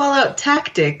sequel to Fallout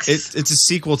Tactics? It's a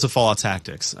sequel to Fallout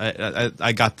Tactics.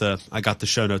 I got the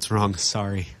show notes wrong.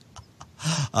 Sorry.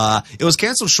 It was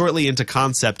canceled shortly into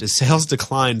concept as sales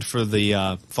declined for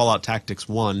the Fallout Tactics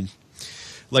 1.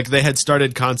 Like they had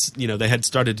started, they had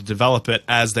started to develop it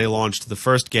as they launched the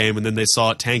first game, and then they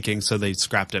saw it tanking, so they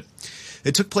scrapped it.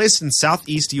 It took place in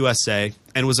Southeast USA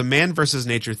and was a man versus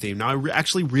nature theme. Now, I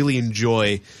actually really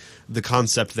enjoy the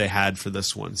concept they had for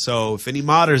this one. So if any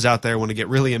modders out there want to get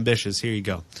really ambitious, here you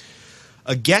go.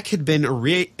 A gek had been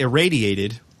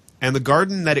irradiated, and the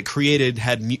garden that it created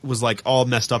was like all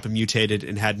messed up and mutated,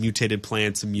 and had mutated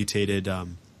plants and mutated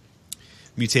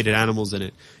animals in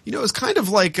it. You know, it was kind of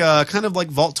like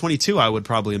Vault 22, I would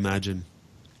probably imagine.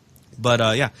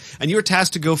 But yeah, and you were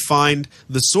tasked to go find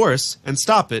the source and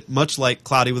stop it, much like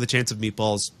Cloudy with a Chance of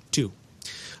Meatballs 2.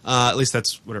 At least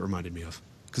that's what it reminded me of,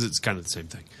 because it's kind of the same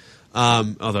thing.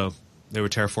 Although they were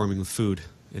terraforming with food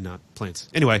and not plants.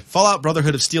 Anyway, Fallout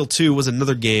Brotherhood of Steel 2 was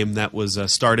another game that was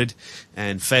started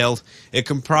and failed. It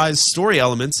comprised story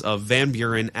elements of Van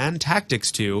Buren and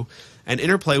Tactics 2, and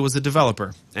Interplay was the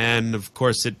developer. And, of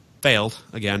course, it failed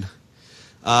again.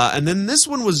 And then this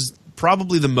one was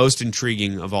probably the most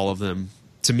intriguing of all of them,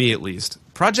 to me at least.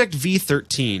 Project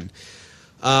V13.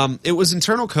 It was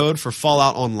internal code for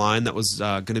Fallout Online that was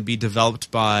going to be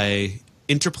developed by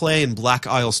Interplay and Black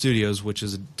Isle Studios, which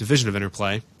is a division of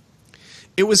Interplay.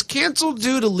 It was canceled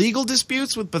due to legal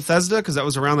disputes with Bethesda, because that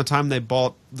was around the time they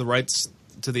bought the rights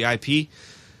to the IP.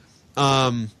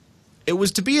 It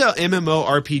was to be a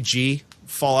MMORPG,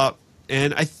 Fallout,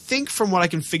 and I think from what I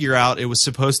can figure out, it was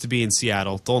supposed to be in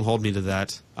Seattle. Don't hold me to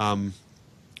that,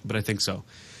 but I think so.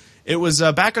 It was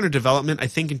back under development, I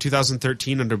think in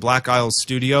 2013 under Black Isle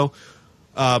Studio,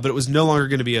 but it was no longer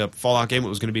going to be a Fallout game. It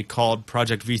was going to be called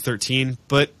Project V13,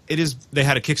 but they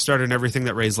had a Kickstarter and everything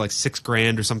that raised like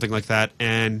 $6,000 or something like that,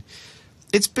 and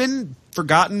it's been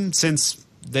forgotten since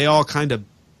they all kind of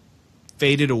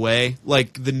faded away.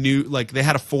 Like they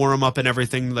had a forum up and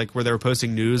everything, like where they were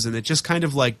posting news, and it just kind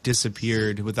of like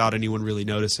disappeared without anyone really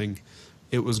noticing.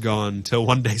 It was gone till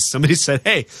one day somebody said,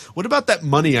 "Hey, what about that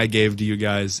money I gave to you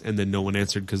guys?" And then no one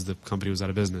answered because the company was out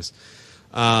of business.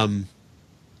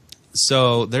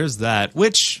 So there's that,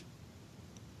 which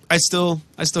I still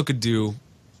could do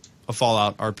a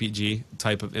Fallout RPG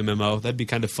type of MMO. That'd be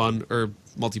kind of fun, or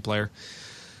multiplayer.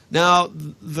 Now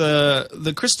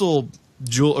the crystal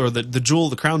jewel, or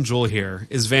the crown jewel here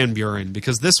is Van Buren,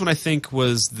 because this one I think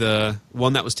was the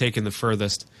one that was taken the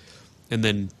furthest and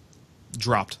then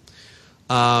dropped.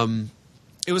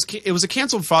 It was a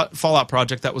canceled Fallout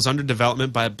project that was under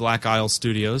development by Black Isle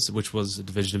Studios, which was a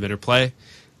division of Interplay.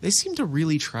 They seem to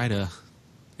really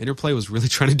Interplay was really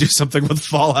trying to do something with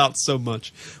Fallout so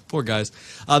much. Poor guys.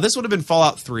 This would have been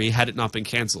Fallout 3 had it not been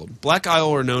canceled. Black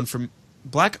Isle are known for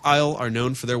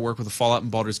their work with the Fallout and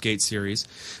Baldur's Gate series.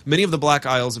 Many of the Black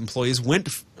Isle's employees went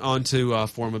on to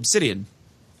form Obsidian.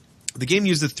 The game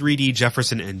used the 3D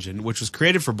Jefferson engine, which was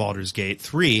created for Baldur's Gate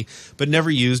 3, but never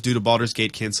used due to Baldur's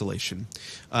Gate cancellation.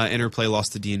 Interplay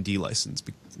lost the D&D license,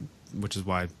 which is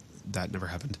why that never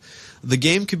happened. The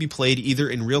game could be played either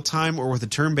in real-time or with a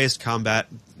turn-based combat,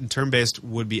 and turn-based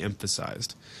would be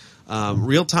emphasized.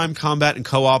 Real-time combat and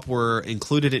co-op were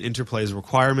included in Interplay's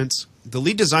requirements. The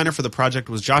lead designer for the project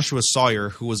was Joshua Sawyer,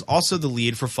 who was also the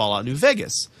lead for Fallout New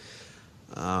Vegas.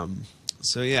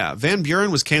 So yeah, Van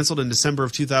Buren was canceled in December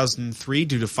of 2003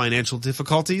 due to financial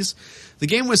difficulties. The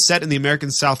game was set in the American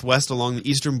Southwest along the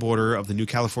eastern border of the New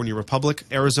California Republic,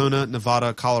 Arizona,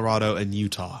 Nevada, Colorado, and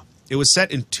Utah. It was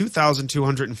set in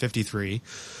 2,253.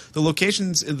 The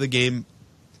locations in the game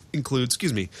include,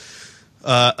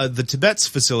 the Tibet's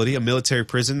facility, a military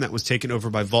prison that was taken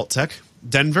over by Vault-Tec,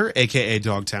 Denver, a.k.a.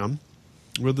 Dogtown,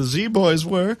 where the Z-Boys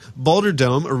were, Boulder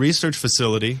Dome, a research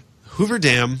facility, Hoover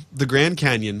Dam, the Grand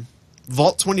Canyon,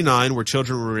 Vault 29, where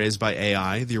children were raised by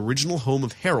AI, the original home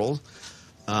of Harold.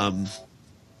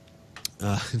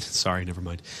 Sorry, never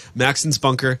mind. Maxon's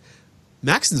Bunker.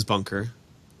 Maxon's Bunker?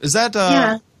 Is that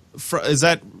is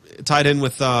that tied in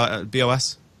with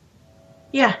BOS?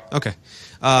 Yeah. Okay.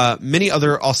 Many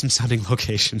other awesome-sounding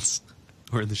locations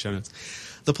are in the show notes.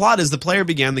 The plot is the player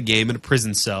began the game in a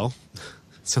prison cell.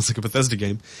 Sounds like a Bethesda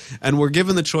game. And were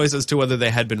given the choice as to whether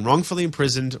they had been wrongfully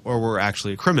imprisoned or were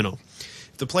actually a criminal.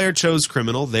 If the player chose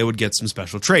criminal, they would get some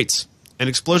special traits. An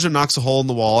explosion knocks a hole in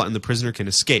the wall and the prisoner can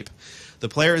escape. The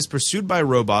player is pursued by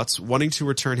robots wanting to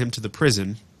return him to the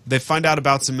prison. They find out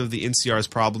about some of the NCR's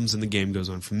problems and the game goes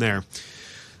on from there.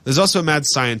 There's also a mad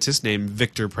scientist named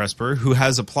Victor Presper who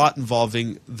has a plot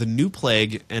involving the new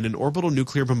plague and an orbital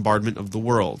nuclear bombardment of the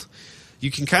world. You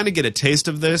can kind of get a taste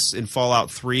of this in Fallout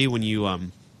 3 when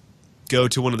you go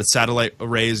to one of the satellite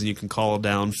arrays and you can call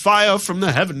down fire from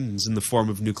the heavens in the form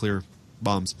of nuclear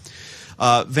bombs.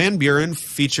 Van Buren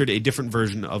featured a different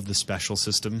version of the special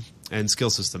system and skill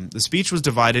system. The speech was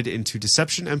divided into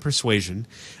deception and persuasion,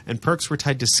 and perks were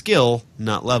tied to skill,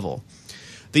 not level.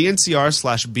 The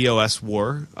NCR/BOS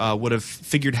war would have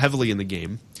figured heavily in the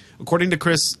game. According to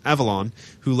Chris Avalon,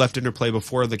 who left Interplay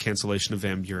before the cancellation of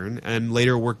Van Buren and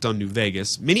later worked on New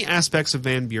Vegas, many aspects of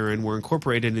Van Buren were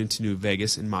incorporated into New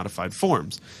Vegas in modified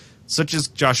forms, such as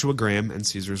Joshua Graham and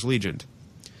Caesar's Legion.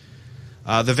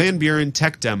 The Van Buren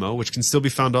tech demo, which can still be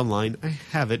found online, I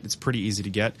have it, it's pretty easy to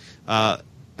get,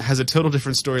 has a total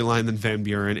different storyline than Van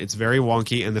Buren. It's very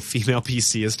wonky, and the female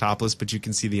PC is topless, but you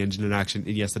can see the engine in action.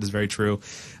 And yes, that is very true.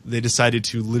 They decided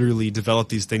to literally develop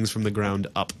these things from the ground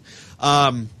up.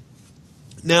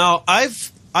 Now,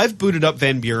 I've booted up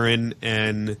Van Buren,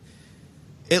 and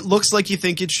it looks like you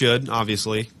think it should,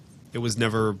 obviously. It was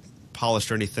never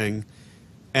polished or anything.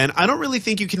 And I don't really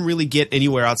think you can really get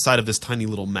anywhere outside of this tiny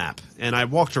little map. And I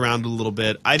walked around a little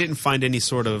bit. I didn't find any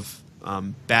sort of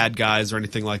bad guys or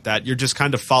anything like that. You're just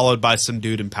kind of followed by some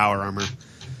dude in power armor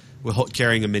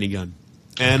carrying a minigun.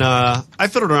 And I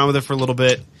fiddled around with it for a little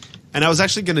bit. And I was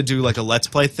actually going to do like a Let's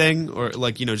Play thing, or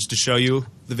like, you know, just to show you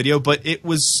the video. But it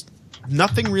was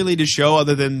nothing really to show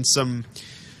other than some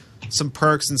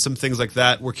perks and some things like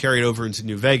that were carried over into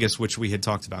New Vegas, which we had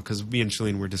talked about, because me and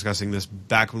Shaline were discussing this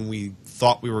back when we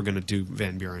thought we were going to do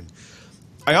Van Buren.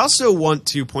 I also want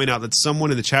to point out that someone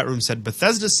in the chat room said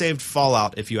Bethesda saved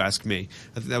Fallout, if you ask me.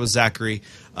 I think that was Zachary.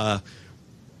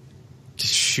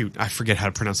 Shoot, I forget how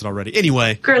to pronounce it already.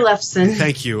 Anyway. Gerlefson.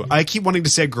 Thank you. I keep wanting to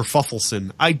say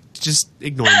Gerfuffelson. Just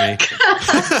ignore me.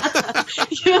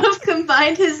 You have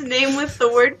combined his name with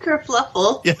the word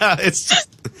kerfluffle. Yeah, it's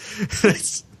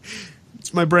just...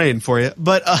 it's my brain for you.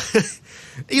 But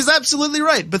he's absolutely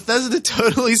right. Bethesda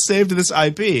totally saved this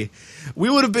IP. We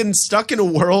would have been stuck in a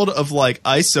world of like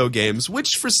ISO games,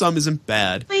 which for some isn't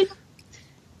bad.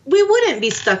 We wouldn't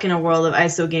be stuck in a world of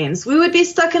ISO games. We would be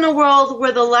stuck in a world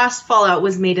where the last Fallout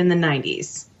was made in the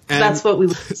 90s. And that's what we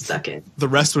would be stuck in. The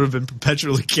rest would have been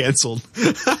perpetually canceled.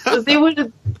 They would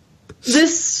have...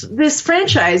 This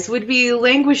franchise would be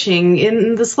languishing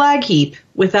in the slag heap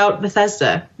without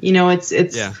Bethesda. You know, it's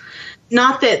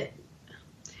not that...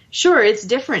 Sure, it's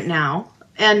different now.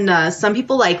 And some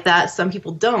people like that, some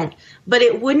people don't. But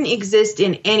it wouldn't exist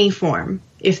in any form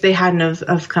if they hadn't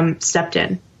have stepped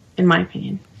in my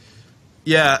opinion.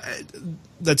 Yeah,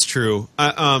 that's true.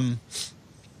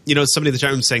 You know, somebody in the chat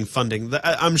room saying funding.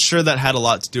 I'm sure that had a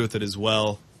lot to do with it as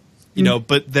well. You know,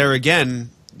 but there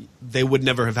again, they would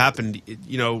never have happened.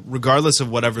 You know, regardless of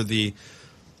whatever the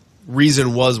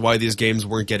reason was why these games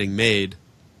weren't getting made,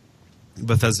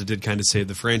 Bethesda did kind of save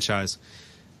the franchise.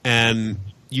 And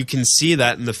you can see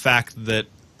that in the fact that,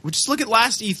 well, just look at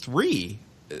last E3.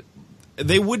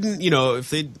 They wouldn't, you know,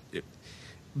 if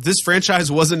this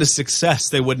franchise wasn't a success,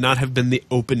 they would not have been the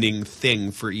opening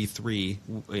thing for E3,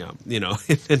 you know,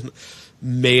 and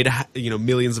made, you know,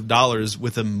 millions of dollars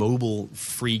with a mobile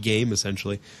free game,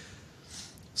 essentially.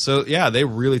 So, yeah, they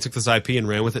really took this IP and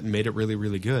ran with it and made it really,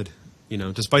 really good. You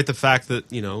know, despite the fact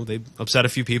that, you know, they upset a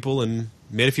few people and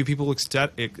made a few people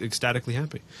ecstatically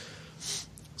happy.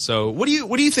 So, what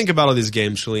do you think about all these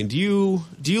games, Shaline? Do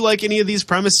you like any of these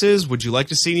premises? Would you like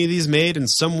to see any of these made in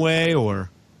some way,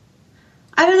 or?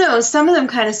 I don't know. Some of them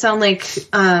kind of sound like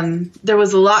there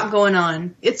was a lot going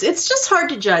on. It's just hard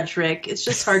to judge, Rick. It's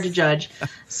just hard to judge.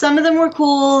 Some of them were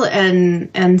cool,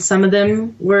 and some of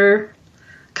them were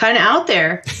kind of out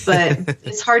there, but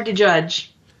it's hard to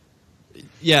judge.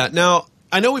 Yeah. Now,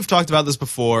 I know we've talked about this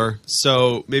before,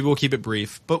 so maybe we'll keep it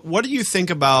brief. But what do you think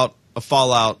about a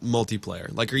Fallout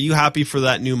multiplayer? Like, are you happy for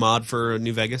that new mod for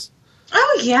New Vegas?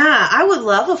 Oh yeah, I would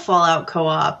love a Fallout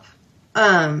co-op.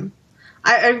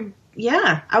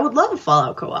 Yeah, I would love a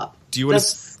Fallout co-op. Do you want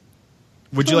to?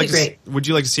 Would you like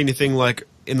to see anything like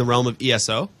in the realm of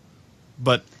ESO?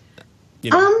 But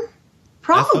you know,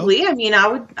 probably. I mean, I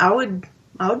would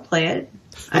play it.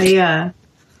 Okay.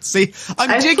 See,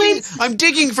 I'm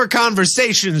digging for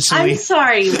conversations. I'm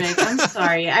sorry, Rick. I'm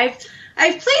sorry. I've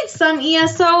played some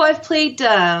ESO. I've played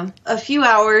a few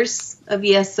hours of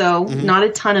ESO, not a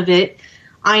ton of it.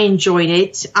 I enjoyed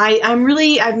it.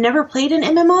 I've never played an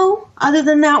MMO other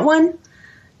than that one.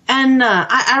 And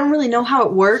I don't really know how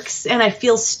it works, and I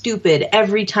feel stupid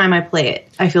every time I play it.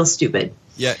 I feel stupid.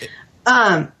 Yeah.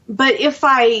 But if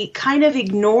I kind of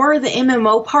ignore the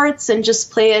MMO parts and just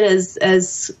play it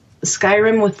as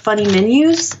Skyrim with funny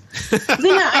menus, then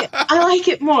I like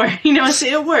it more. You know,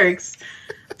 it works.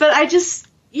 But I just,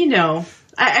 you know,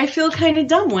 I feel kind of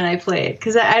dumb when I play it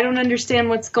because I don't understand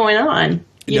what's going on.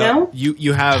 You know?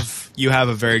 You have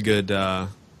a very good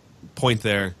point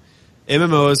there.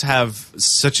 MMOs have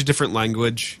such a different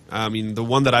language. I mean, the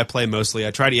one that I play mostly,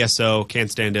 I tried ESO,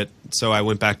 can't stand it, so I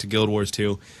went back to Guild Wars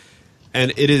 2.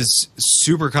 And it is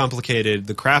super complicated.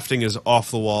 The crafting is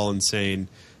off the wall insane.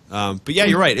 But yeah,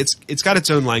 you're right. It's got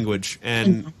its own language,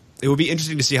 and it would be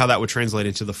interesting to see how that would translate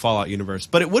into the Fallout universe.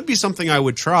 But it would be something I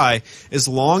would try as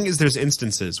long as there's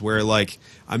instances where, like,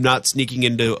 I'm not sneaking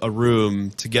into a room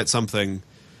to get something,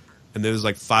 and there's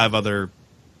like 5 other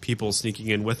people sneaking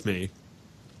in with me,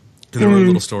 and their own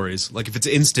little stories. Like, if it's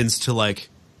instanced to like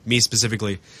me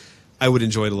specifically, I would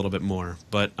enjoy it a little bit more.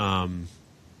 But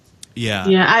yeah.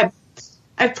 Yeah,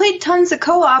 I've played tons of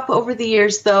co-op over the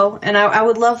years, though, and I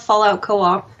would love Fallout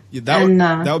co-op. Yeah,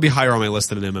 that would be higher on my list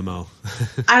than an MMO.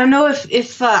 I don't know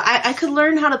if I could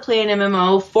learn how to play an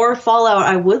MMO for Fallout.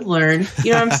 I would learn.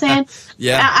 You know what I'm saying?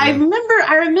 Yeah. I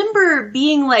remember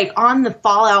being like on the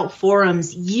Fallout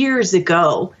forums years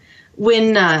ago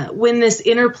when this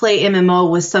interplay MMO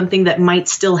was something that might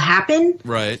still happen.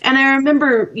 Right. And I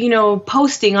remember,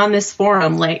 posting on this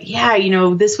forum like, yeah,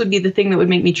 this would be the thing that would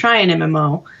make me try an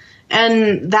MMO.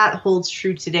 And that holds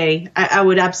true today. I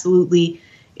would absolutely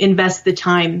invest the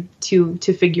time to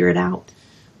figure it out.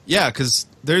 Yeah, because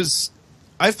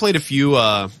I've played a few.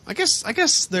 I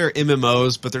guess they're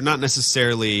MMOs, but they're not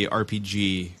necessarily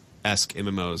RPG-esque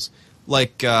MMOs.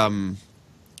 Like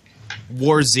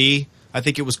War Z, I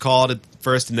think it was called at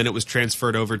first, and then it was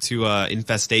transferred over to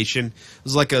Infestation. It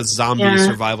was like a zombie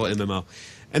survival MMO,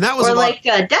 and that was like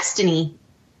Destiny.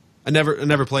 I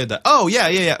never played that. Oh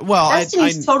yeah. Well,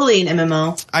 Destiny's totally an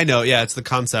MMO. I know. Yeah, it's the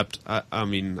concept. I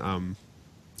mean,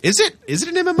 is it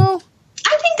an MMO?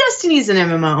 I think Destiny's an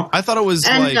MMO. I thought it was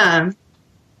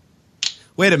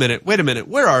Wait a minute.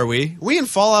 Where are we? Are we in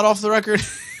Fallout off the record?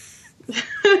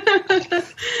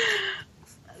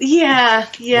 Yeah.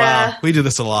 Wow, we do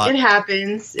this a lot. It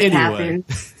happens. It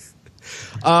happens.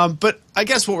 But I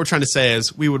guess what we're trying to say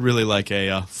is we would really like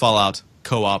a Fallout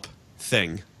co-op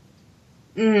thing.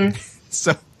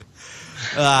 So,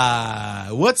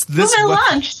 what's this? Moving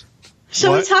along.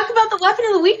 Shall we talk about the weapon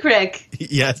of the week, Rick?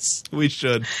 Yes, we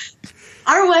should.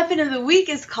 Our weapon of the week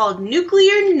is called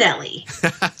Nuclear Nelly.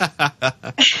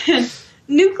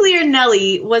 Nuclear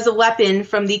Nelly was a weapon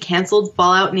from the canceled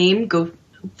Fallout name.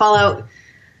 Fallout.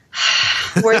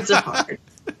 Words are hard.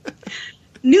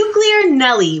 Nuclear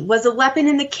Nelly was a weapon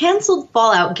in the canceled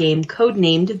Fallout game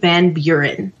codenamed Van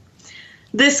Buren.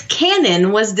 This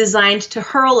cannon was designed to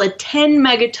hurl a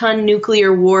 10-megaton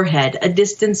nuclear warhead a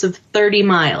distance of 30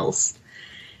 miles.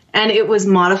 And it was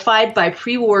modified by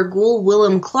pre-war ghoul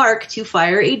Willem Clark to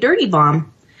fire a dirty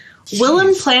bomb. Jeez.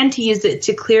 Willem planned to use it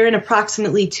to clear an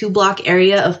approximately 2-block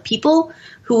area of people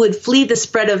who would flee the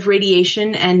spread of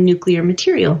radiation and nuclear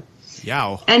material.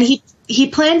 Yow. And he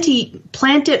planned to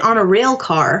plant it on a rail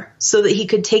car so that he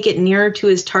could take it nearer to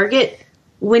his target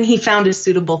when he found a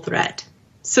suitable threat.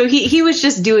 So he was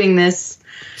just doing this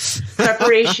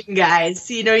preparation,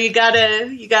 guys. You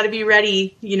gotta be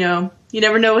ready. You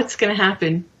never know what's gonna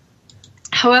happen.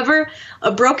 However,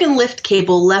 a broken lift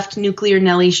cable left Nuclear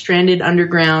Nelly stranded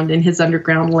underground in his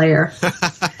underground lair.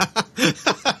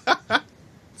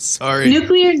 Sorry.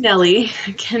 Nuclear Nelly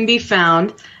can be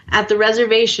found at the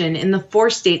reservation in the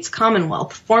 4-States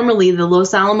Commonwealth, formerly the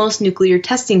Los Alamos Nuclear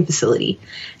Testing Facility,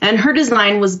 and her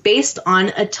design was based on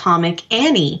Atomic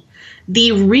Annie,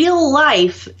 the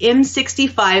real-life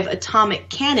M65 atomic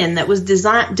cannon that was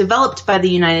developed by the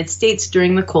United States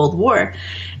during the Cold War.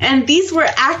 And these were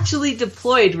actually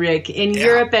deployed, Rick, in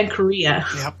Europe and Korea.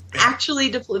 Yep.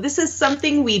 Actually deployed. This is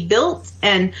something we built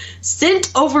and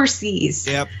sent overseas.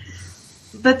 Yep.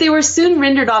 But they were soon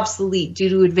rendered obsolete due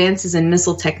to advances in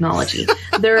missile technology.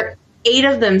 There are 8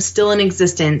 of them still in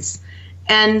existence.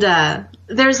 And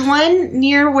there's one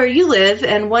near where you live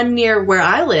and one near where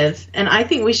I live. And I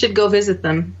think we should go visit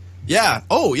them. Yeah.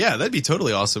 Oh, yeah. That'd be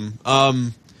totally awesome.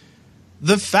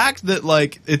 The fact that,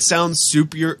 like, it sounds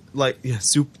super, like,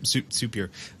 super.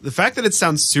 The fact that it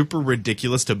sounds super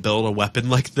ridiculous to build a weapon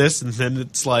like this, and then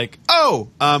it's like,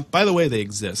 by the way, they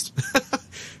exist.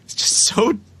 It's just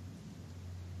so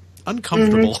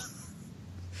uncomfortable.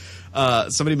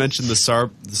 Somebody mentioned the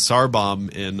SAR bomb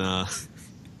in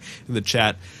the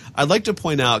chat. I'd like to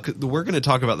point out, 'cause we're going to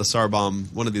talk about the SAR bomb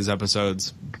one of these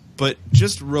episodes, but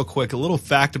just real quick, a little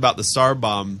fact about the SAR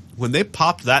bomb. When they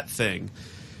popped that thing,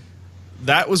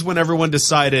 that was when everyone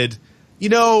decided,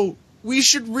 we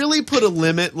should really put a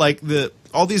limit, like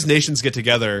all these nations get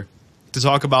together to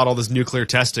talk about all this nuclear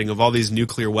testing of all these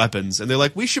nuclear weapons, and they're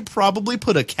like, we should probably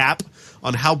put a cap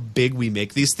on how big we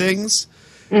make these things.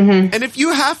 Mm-hmm. And if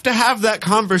you have to have that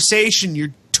conversation,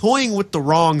 you're toying with the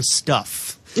wrong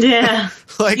stuff. Yeah.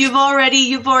 Like, you've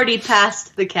already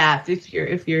passed the cap if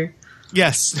you're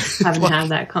yes haven't had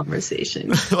that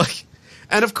conversation.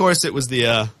 And of course it was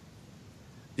and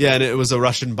it was a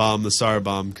Russian bomb, the SAR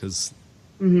bomb, because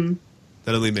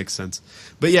That only makes sense.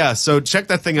 But yeah, so check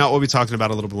that thing out. We'll be talking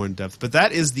about it a little bit more in depth. But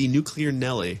that is the Nuclear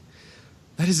Nelly.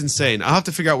 That is insane. I'll have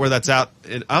to figure out where that's out.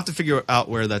 I'll have to figure out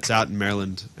where that's out in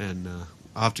Maryland, and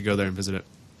I'll have to go there and visit it.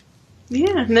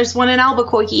 Yeah, and there's one in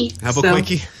Albuquerque.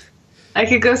 Albuquerque? So I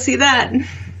could go see that.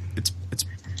 It's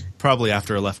probably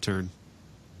after a left turn.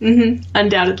 Mm-hmm.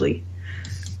 Undoubtedly.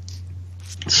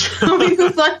 Shall we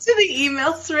move on to the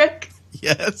emails, Rick?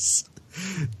 Yes.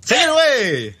 Take it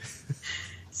away!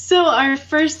 So our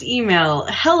first email,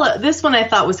 hello. This one I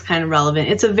thought was kind of relevant.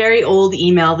 It's a very old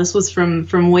email. This was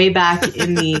from way back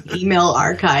in the email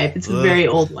archive. It's a very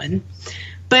old one,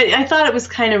 but I thought it was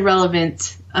kind of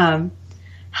relevant.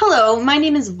 Hello, my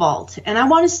name is Vault, and I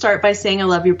want to start by saying I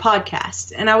love your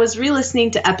podcast. And I was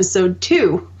re-listening to episode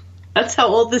 2. That's how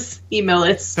old this email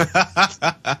is.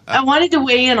 I wanted to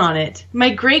weigh in on it. My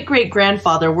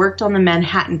great-great-grandfather worked on the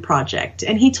Manhattan Project,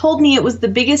 and he told me it was the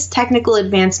biggest technical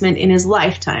advancement in his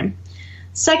lifetime.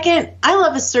 Second, I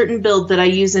love a certain build that I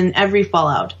use in every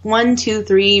Fallout. 1, 2,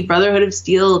 3, Brotherhood of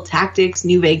Steel, Tactics,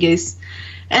 New Vegas.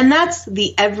 And that's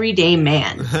the everyday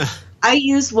man. I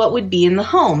use what would be in the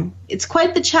home. It's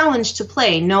quite the challenge to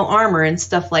play, no armor and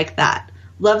stuff like that.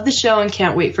 Love the show and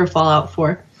can't wait for Fallout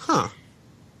 4. Huh.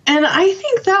 And I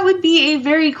think that would be a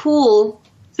very cool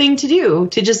thing to do,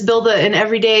 to just build an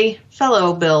everyday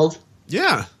fellow build.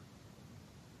 Yeah.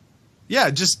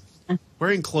 Yeah, just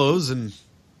wearing clothes and...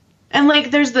 And, like,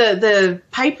 there's the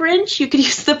pipe wrench. You could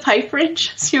use the pipe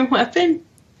wrench as your weapon.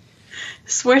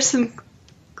 Just wear some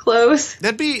clothes.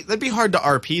 That'd be hard to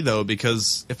RP, though,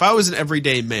 because if I was an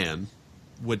everyday man,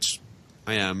 which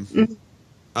I am,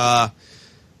 and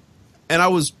I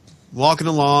was walking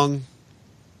along...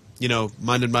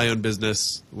 minded my own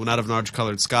business, when out of an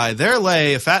orange-colored sky, there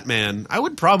lay a fat man, I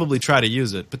would probably try to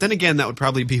use it. But then again, that would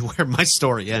probably be where my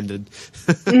story ended.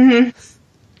 Mm-hmm.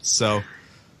 So,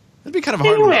 that'd be kind of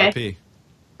hard to RP.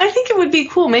 I think it would be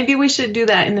cool. Maybe we should do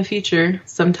that in the future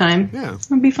sometime. Yeah.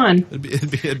 It'd be fun.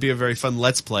 It'd be a very fun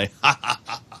Let's Play.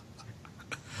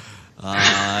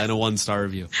 And a 1-star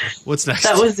review. What's next?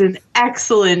 That was an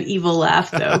excellent evil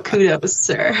laugh, though. Kudos,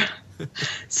 sir.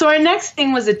 So our next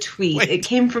thing was a tweet. Wait. It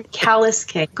came from Callus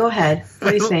K. Go ahead.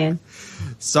 What are you saying?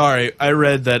 Sorry, I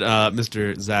read that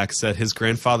Mr. Zach said his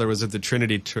grandfather was at the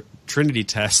Trinity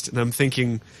test, and I'm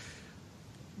thinking,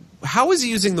 how is he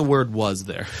using the word "was"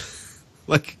 there?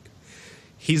 Like,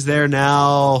 he's there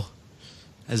now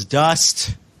as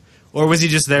dust, or was he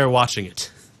just there watching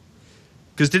it?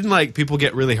 Because didn't people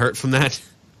get really hurt from that?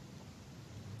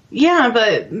 Yeah,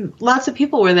 but lots of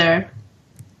people were there.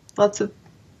 Lots of.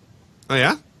 Oh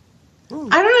yeah? Oh.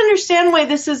 I don't understand why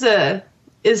this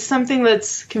is something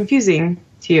that's confusing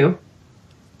to you.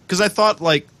 Because I thought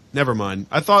never mind.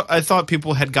 I thought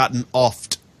people had gotten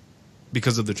offed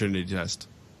because of the Trinity test.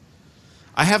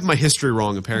 I have my history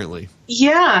wrong, apparently.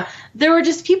 Yeah, there were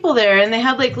just people there, and they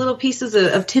had little pieces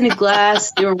of tinted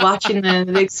glass. They were watching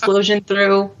the explosion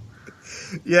through.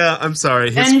 Yeah, I'm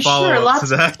sorry. His and follow-up sure, lots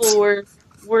to that. of people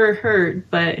were hurt,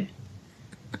 but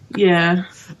yeah.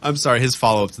 I'm sorry, his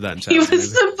follow-up to that in chat. He was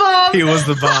the bomb. He was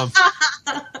the bomb.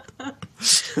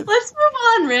 Let's move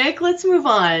on, Rick. Let's move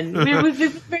on. We've been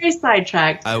very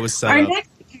sidetracked. I was set Our up. next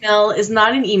email is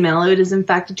not an email. It is, in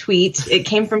fact, a tweet. It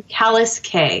came from Callus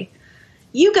K.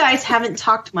 You guys haven't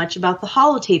talked much about the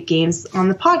holotape games on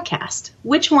the podcast.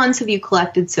 Which ones have you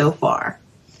collected so far?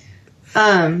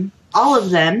 All of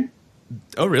them.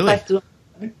 Oh, really?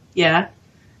 Yeah.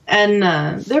 And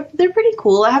they're pretty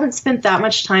cool. I haven't spent that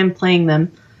much time playing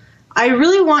them. I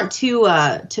really want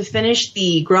to finish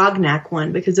the Grognak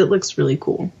one because it looks really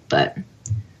cool, but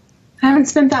I haven't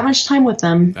spent that much time with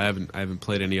them. I haven't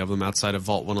played any of them outside of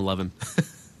Vault 111.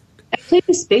 I played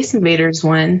the Space Invaders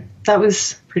one. That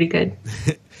was pretty good.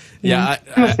 Yeah,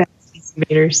 I'm a fan of Space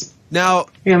Invaders. Now,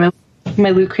 I got my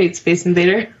Loot Crate Space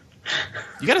Invader.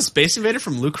 You got a Space Invader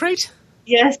from Loot Crate?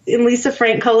 Yes, in Lisa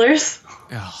Frank colors.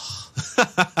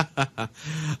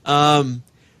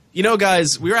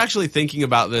 Guys, we were actually thinking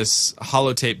about this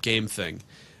holotape game thing,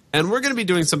 and we're going to be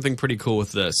doing something pretty cool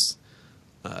with this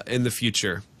in the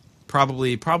future.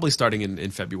 Probably starting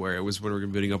in February was when we're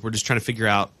going to be booting up. We're just trying to figure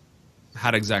out how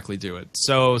to exactly do it.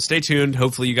 So stay tuned.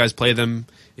 Hopefully you guys play them.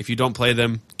 If you don't play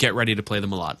them, get ready to play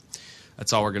them a lot.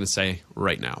 That's all we're going to say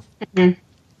right now. Mm-hmm.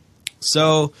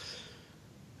 So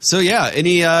yeah.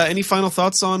 Any final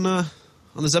thoughts on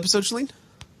this episode, Shaline?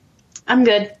 I'm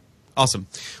good. Awesome.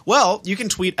 Well, you can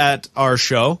tweet at our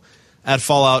show at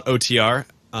Fallout OTR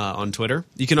on Twitter.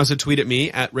 You can also tweet at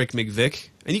me at Rick McVick,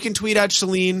 and you can tweet at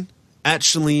Shaline at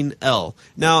Shaline L.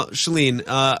 Now, Shaline,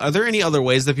 are there any other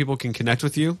ways that people can connect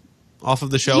with you off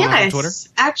of the show on Twitter? Yes,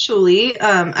 actually.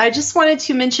 I just wanted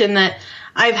to mention that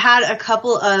I've had a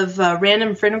couple of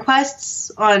random friend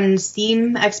requests on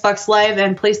Steam, Xbox Live,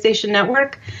 and PlayStation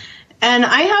Network. And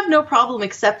I have no problem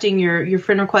accepting your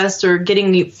friend request or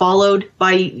getting followed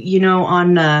by,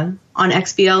 on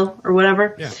XBL or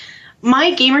whatever. Yeah.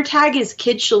 My gamer tag is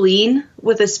Kid Shaline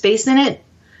with a space in it.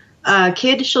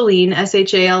 Kid Shaline,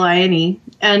 Shaline.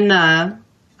 And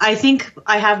I think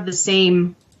I have the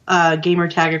same gamer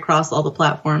tag across all the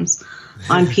platforms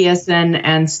on PSN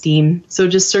and Steam. So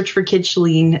just search for Kid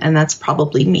Shaline, and that's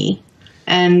probably me.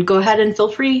 And go ahead and feel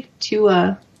free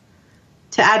to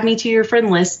add me to your friend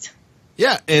list.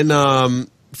 Yeah, and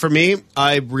for me,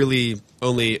 I really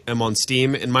only am on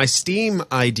Steam, and my Steam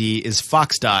ID is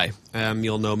FoxDie.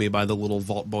 You'll know me by the little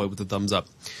vault boy with the thumbs up.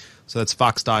 So that's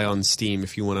FoxDie on Steam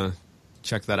if you want to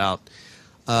check that out.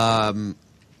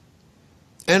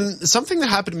 And something that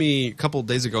happened to me a couple of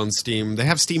days ago on Steam, they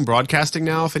have Steam Broadcasting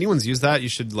now. If anyone's used that, you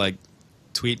should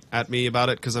tweet at me about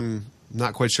it, because I'm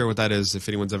not quite sure what that is, if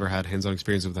anyone's ever had hands-on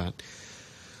experience with that.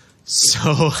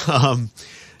 So,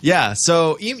 yeah,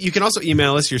 so you can also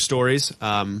email us your stories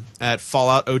at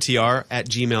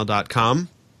falloutotr@gmail.com.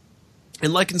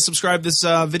 And like and subscribe this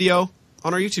video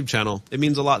on our YouTube channel. It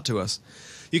means a lot to us.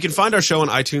 You can find our show on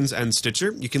iTunes and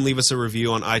Stitcher. You can leave us a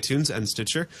review on iTunes and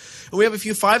Stitcher. And we have a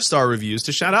few 5-star reviews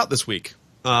to shout out this week.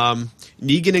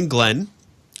 Negan and Glenn,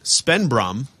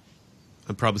 Spenbrom,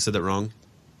 I probably said that wrong,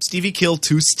 Stevie Kill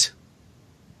Toost,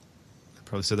 I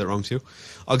probably said that wrong too,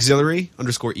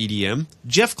 Auxiliary_EDM,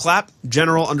 Jeff Clapp,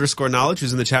 General_Knowledge,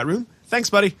 who's in the chat room. Thanks,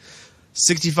 buddy.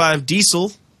 65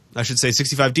 Diesel, I should say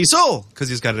 65 Diesel, because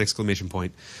he's got an exclamation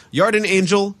point. Yarden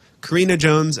Angel, Karina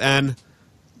Jones, and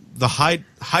the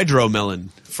Hydromelon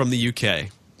from the UK,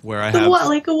 where I have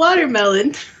like a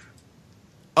watermelon.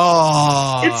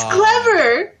 Oh,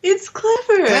 It's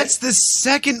clever. That's the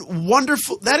second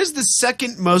wonderful. That is the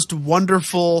second most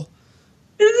wonderful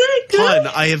Isn't it good?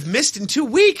 pun I have missed in 2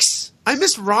 weeks. I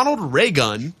missed Ronald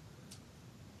Reagan,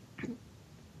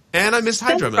 and I missed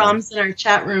Hydromelon. Brom's in our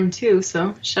chat room too,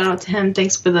 so shout out to him.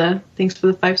 Thanks for the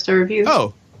 5-star review.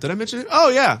 Oh, did I mention it? Oh,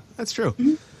 yeah, that's true.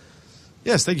 Mm-hmm.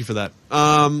 Yes, thank you for that.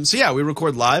 So yeah, we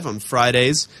record live on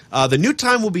Fridays. The new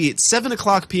time will be at 7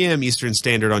 o'clock p.m. Eastern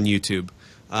Standard on YouTube.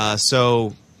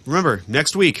 So remember,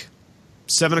 next week,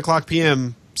 7 o'clock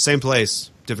p.m., same place,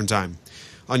 different time.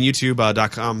 On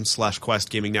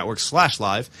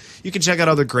youtube.com/questgamingnetwork/live. You can check out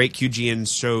other great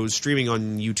QGN shows streaming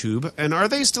on YouTube. And are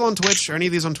they still on Twitch? Are any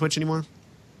of these on Twitch anymore?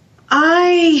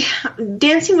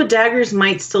 Dancing with Daggers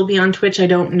might still be on Twitch. I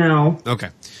don't know. Okay.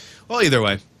 Well, either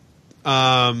way.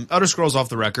 Outer Scrolls Off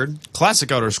the Record,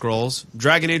 Classic Outer Scrolls,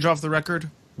 Dragon Age Off the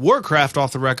Record, Warcraft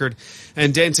Off the Record,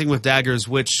 and Dancing with Daggers,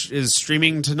 which is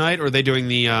streaming tonight, or are they doing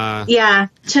the... Yeah,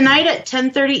 tonight at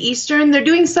 10:30 Eastern, they're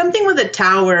doing something with a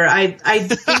tower. I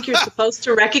think you're supposed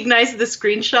to recognize the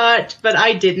screenshot, but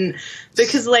I didn't.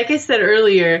 Because like I said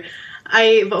earlier,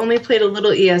 I've only played a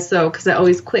little ESO because I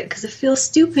always quit because it feels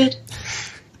stupid.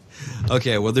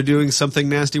 Okay, well, they're doing something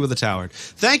nasty with a tower.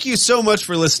 Thank you so much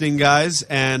for listening, guys,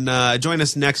 and join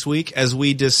us next week as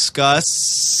we discuss...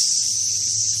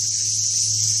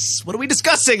 What are we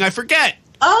discussing? I forget.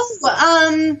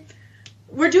 Oh,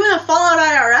 we're doing a Fallout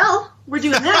IRL. We're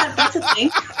doing that. That's a thing.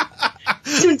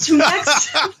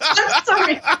 Next, I'm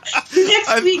sorry.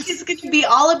 Next week is going to be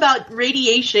all about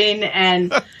radiation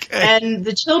and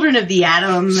the children of the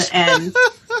atom and...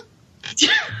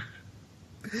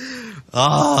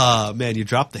 Ah, man, you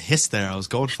dropped the hiss there. I was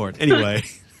going for it. Anyway,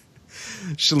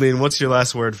 Shaline, what's your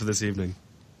last word for this evening?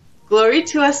 Glory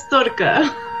to Astorga.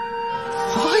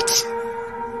 What?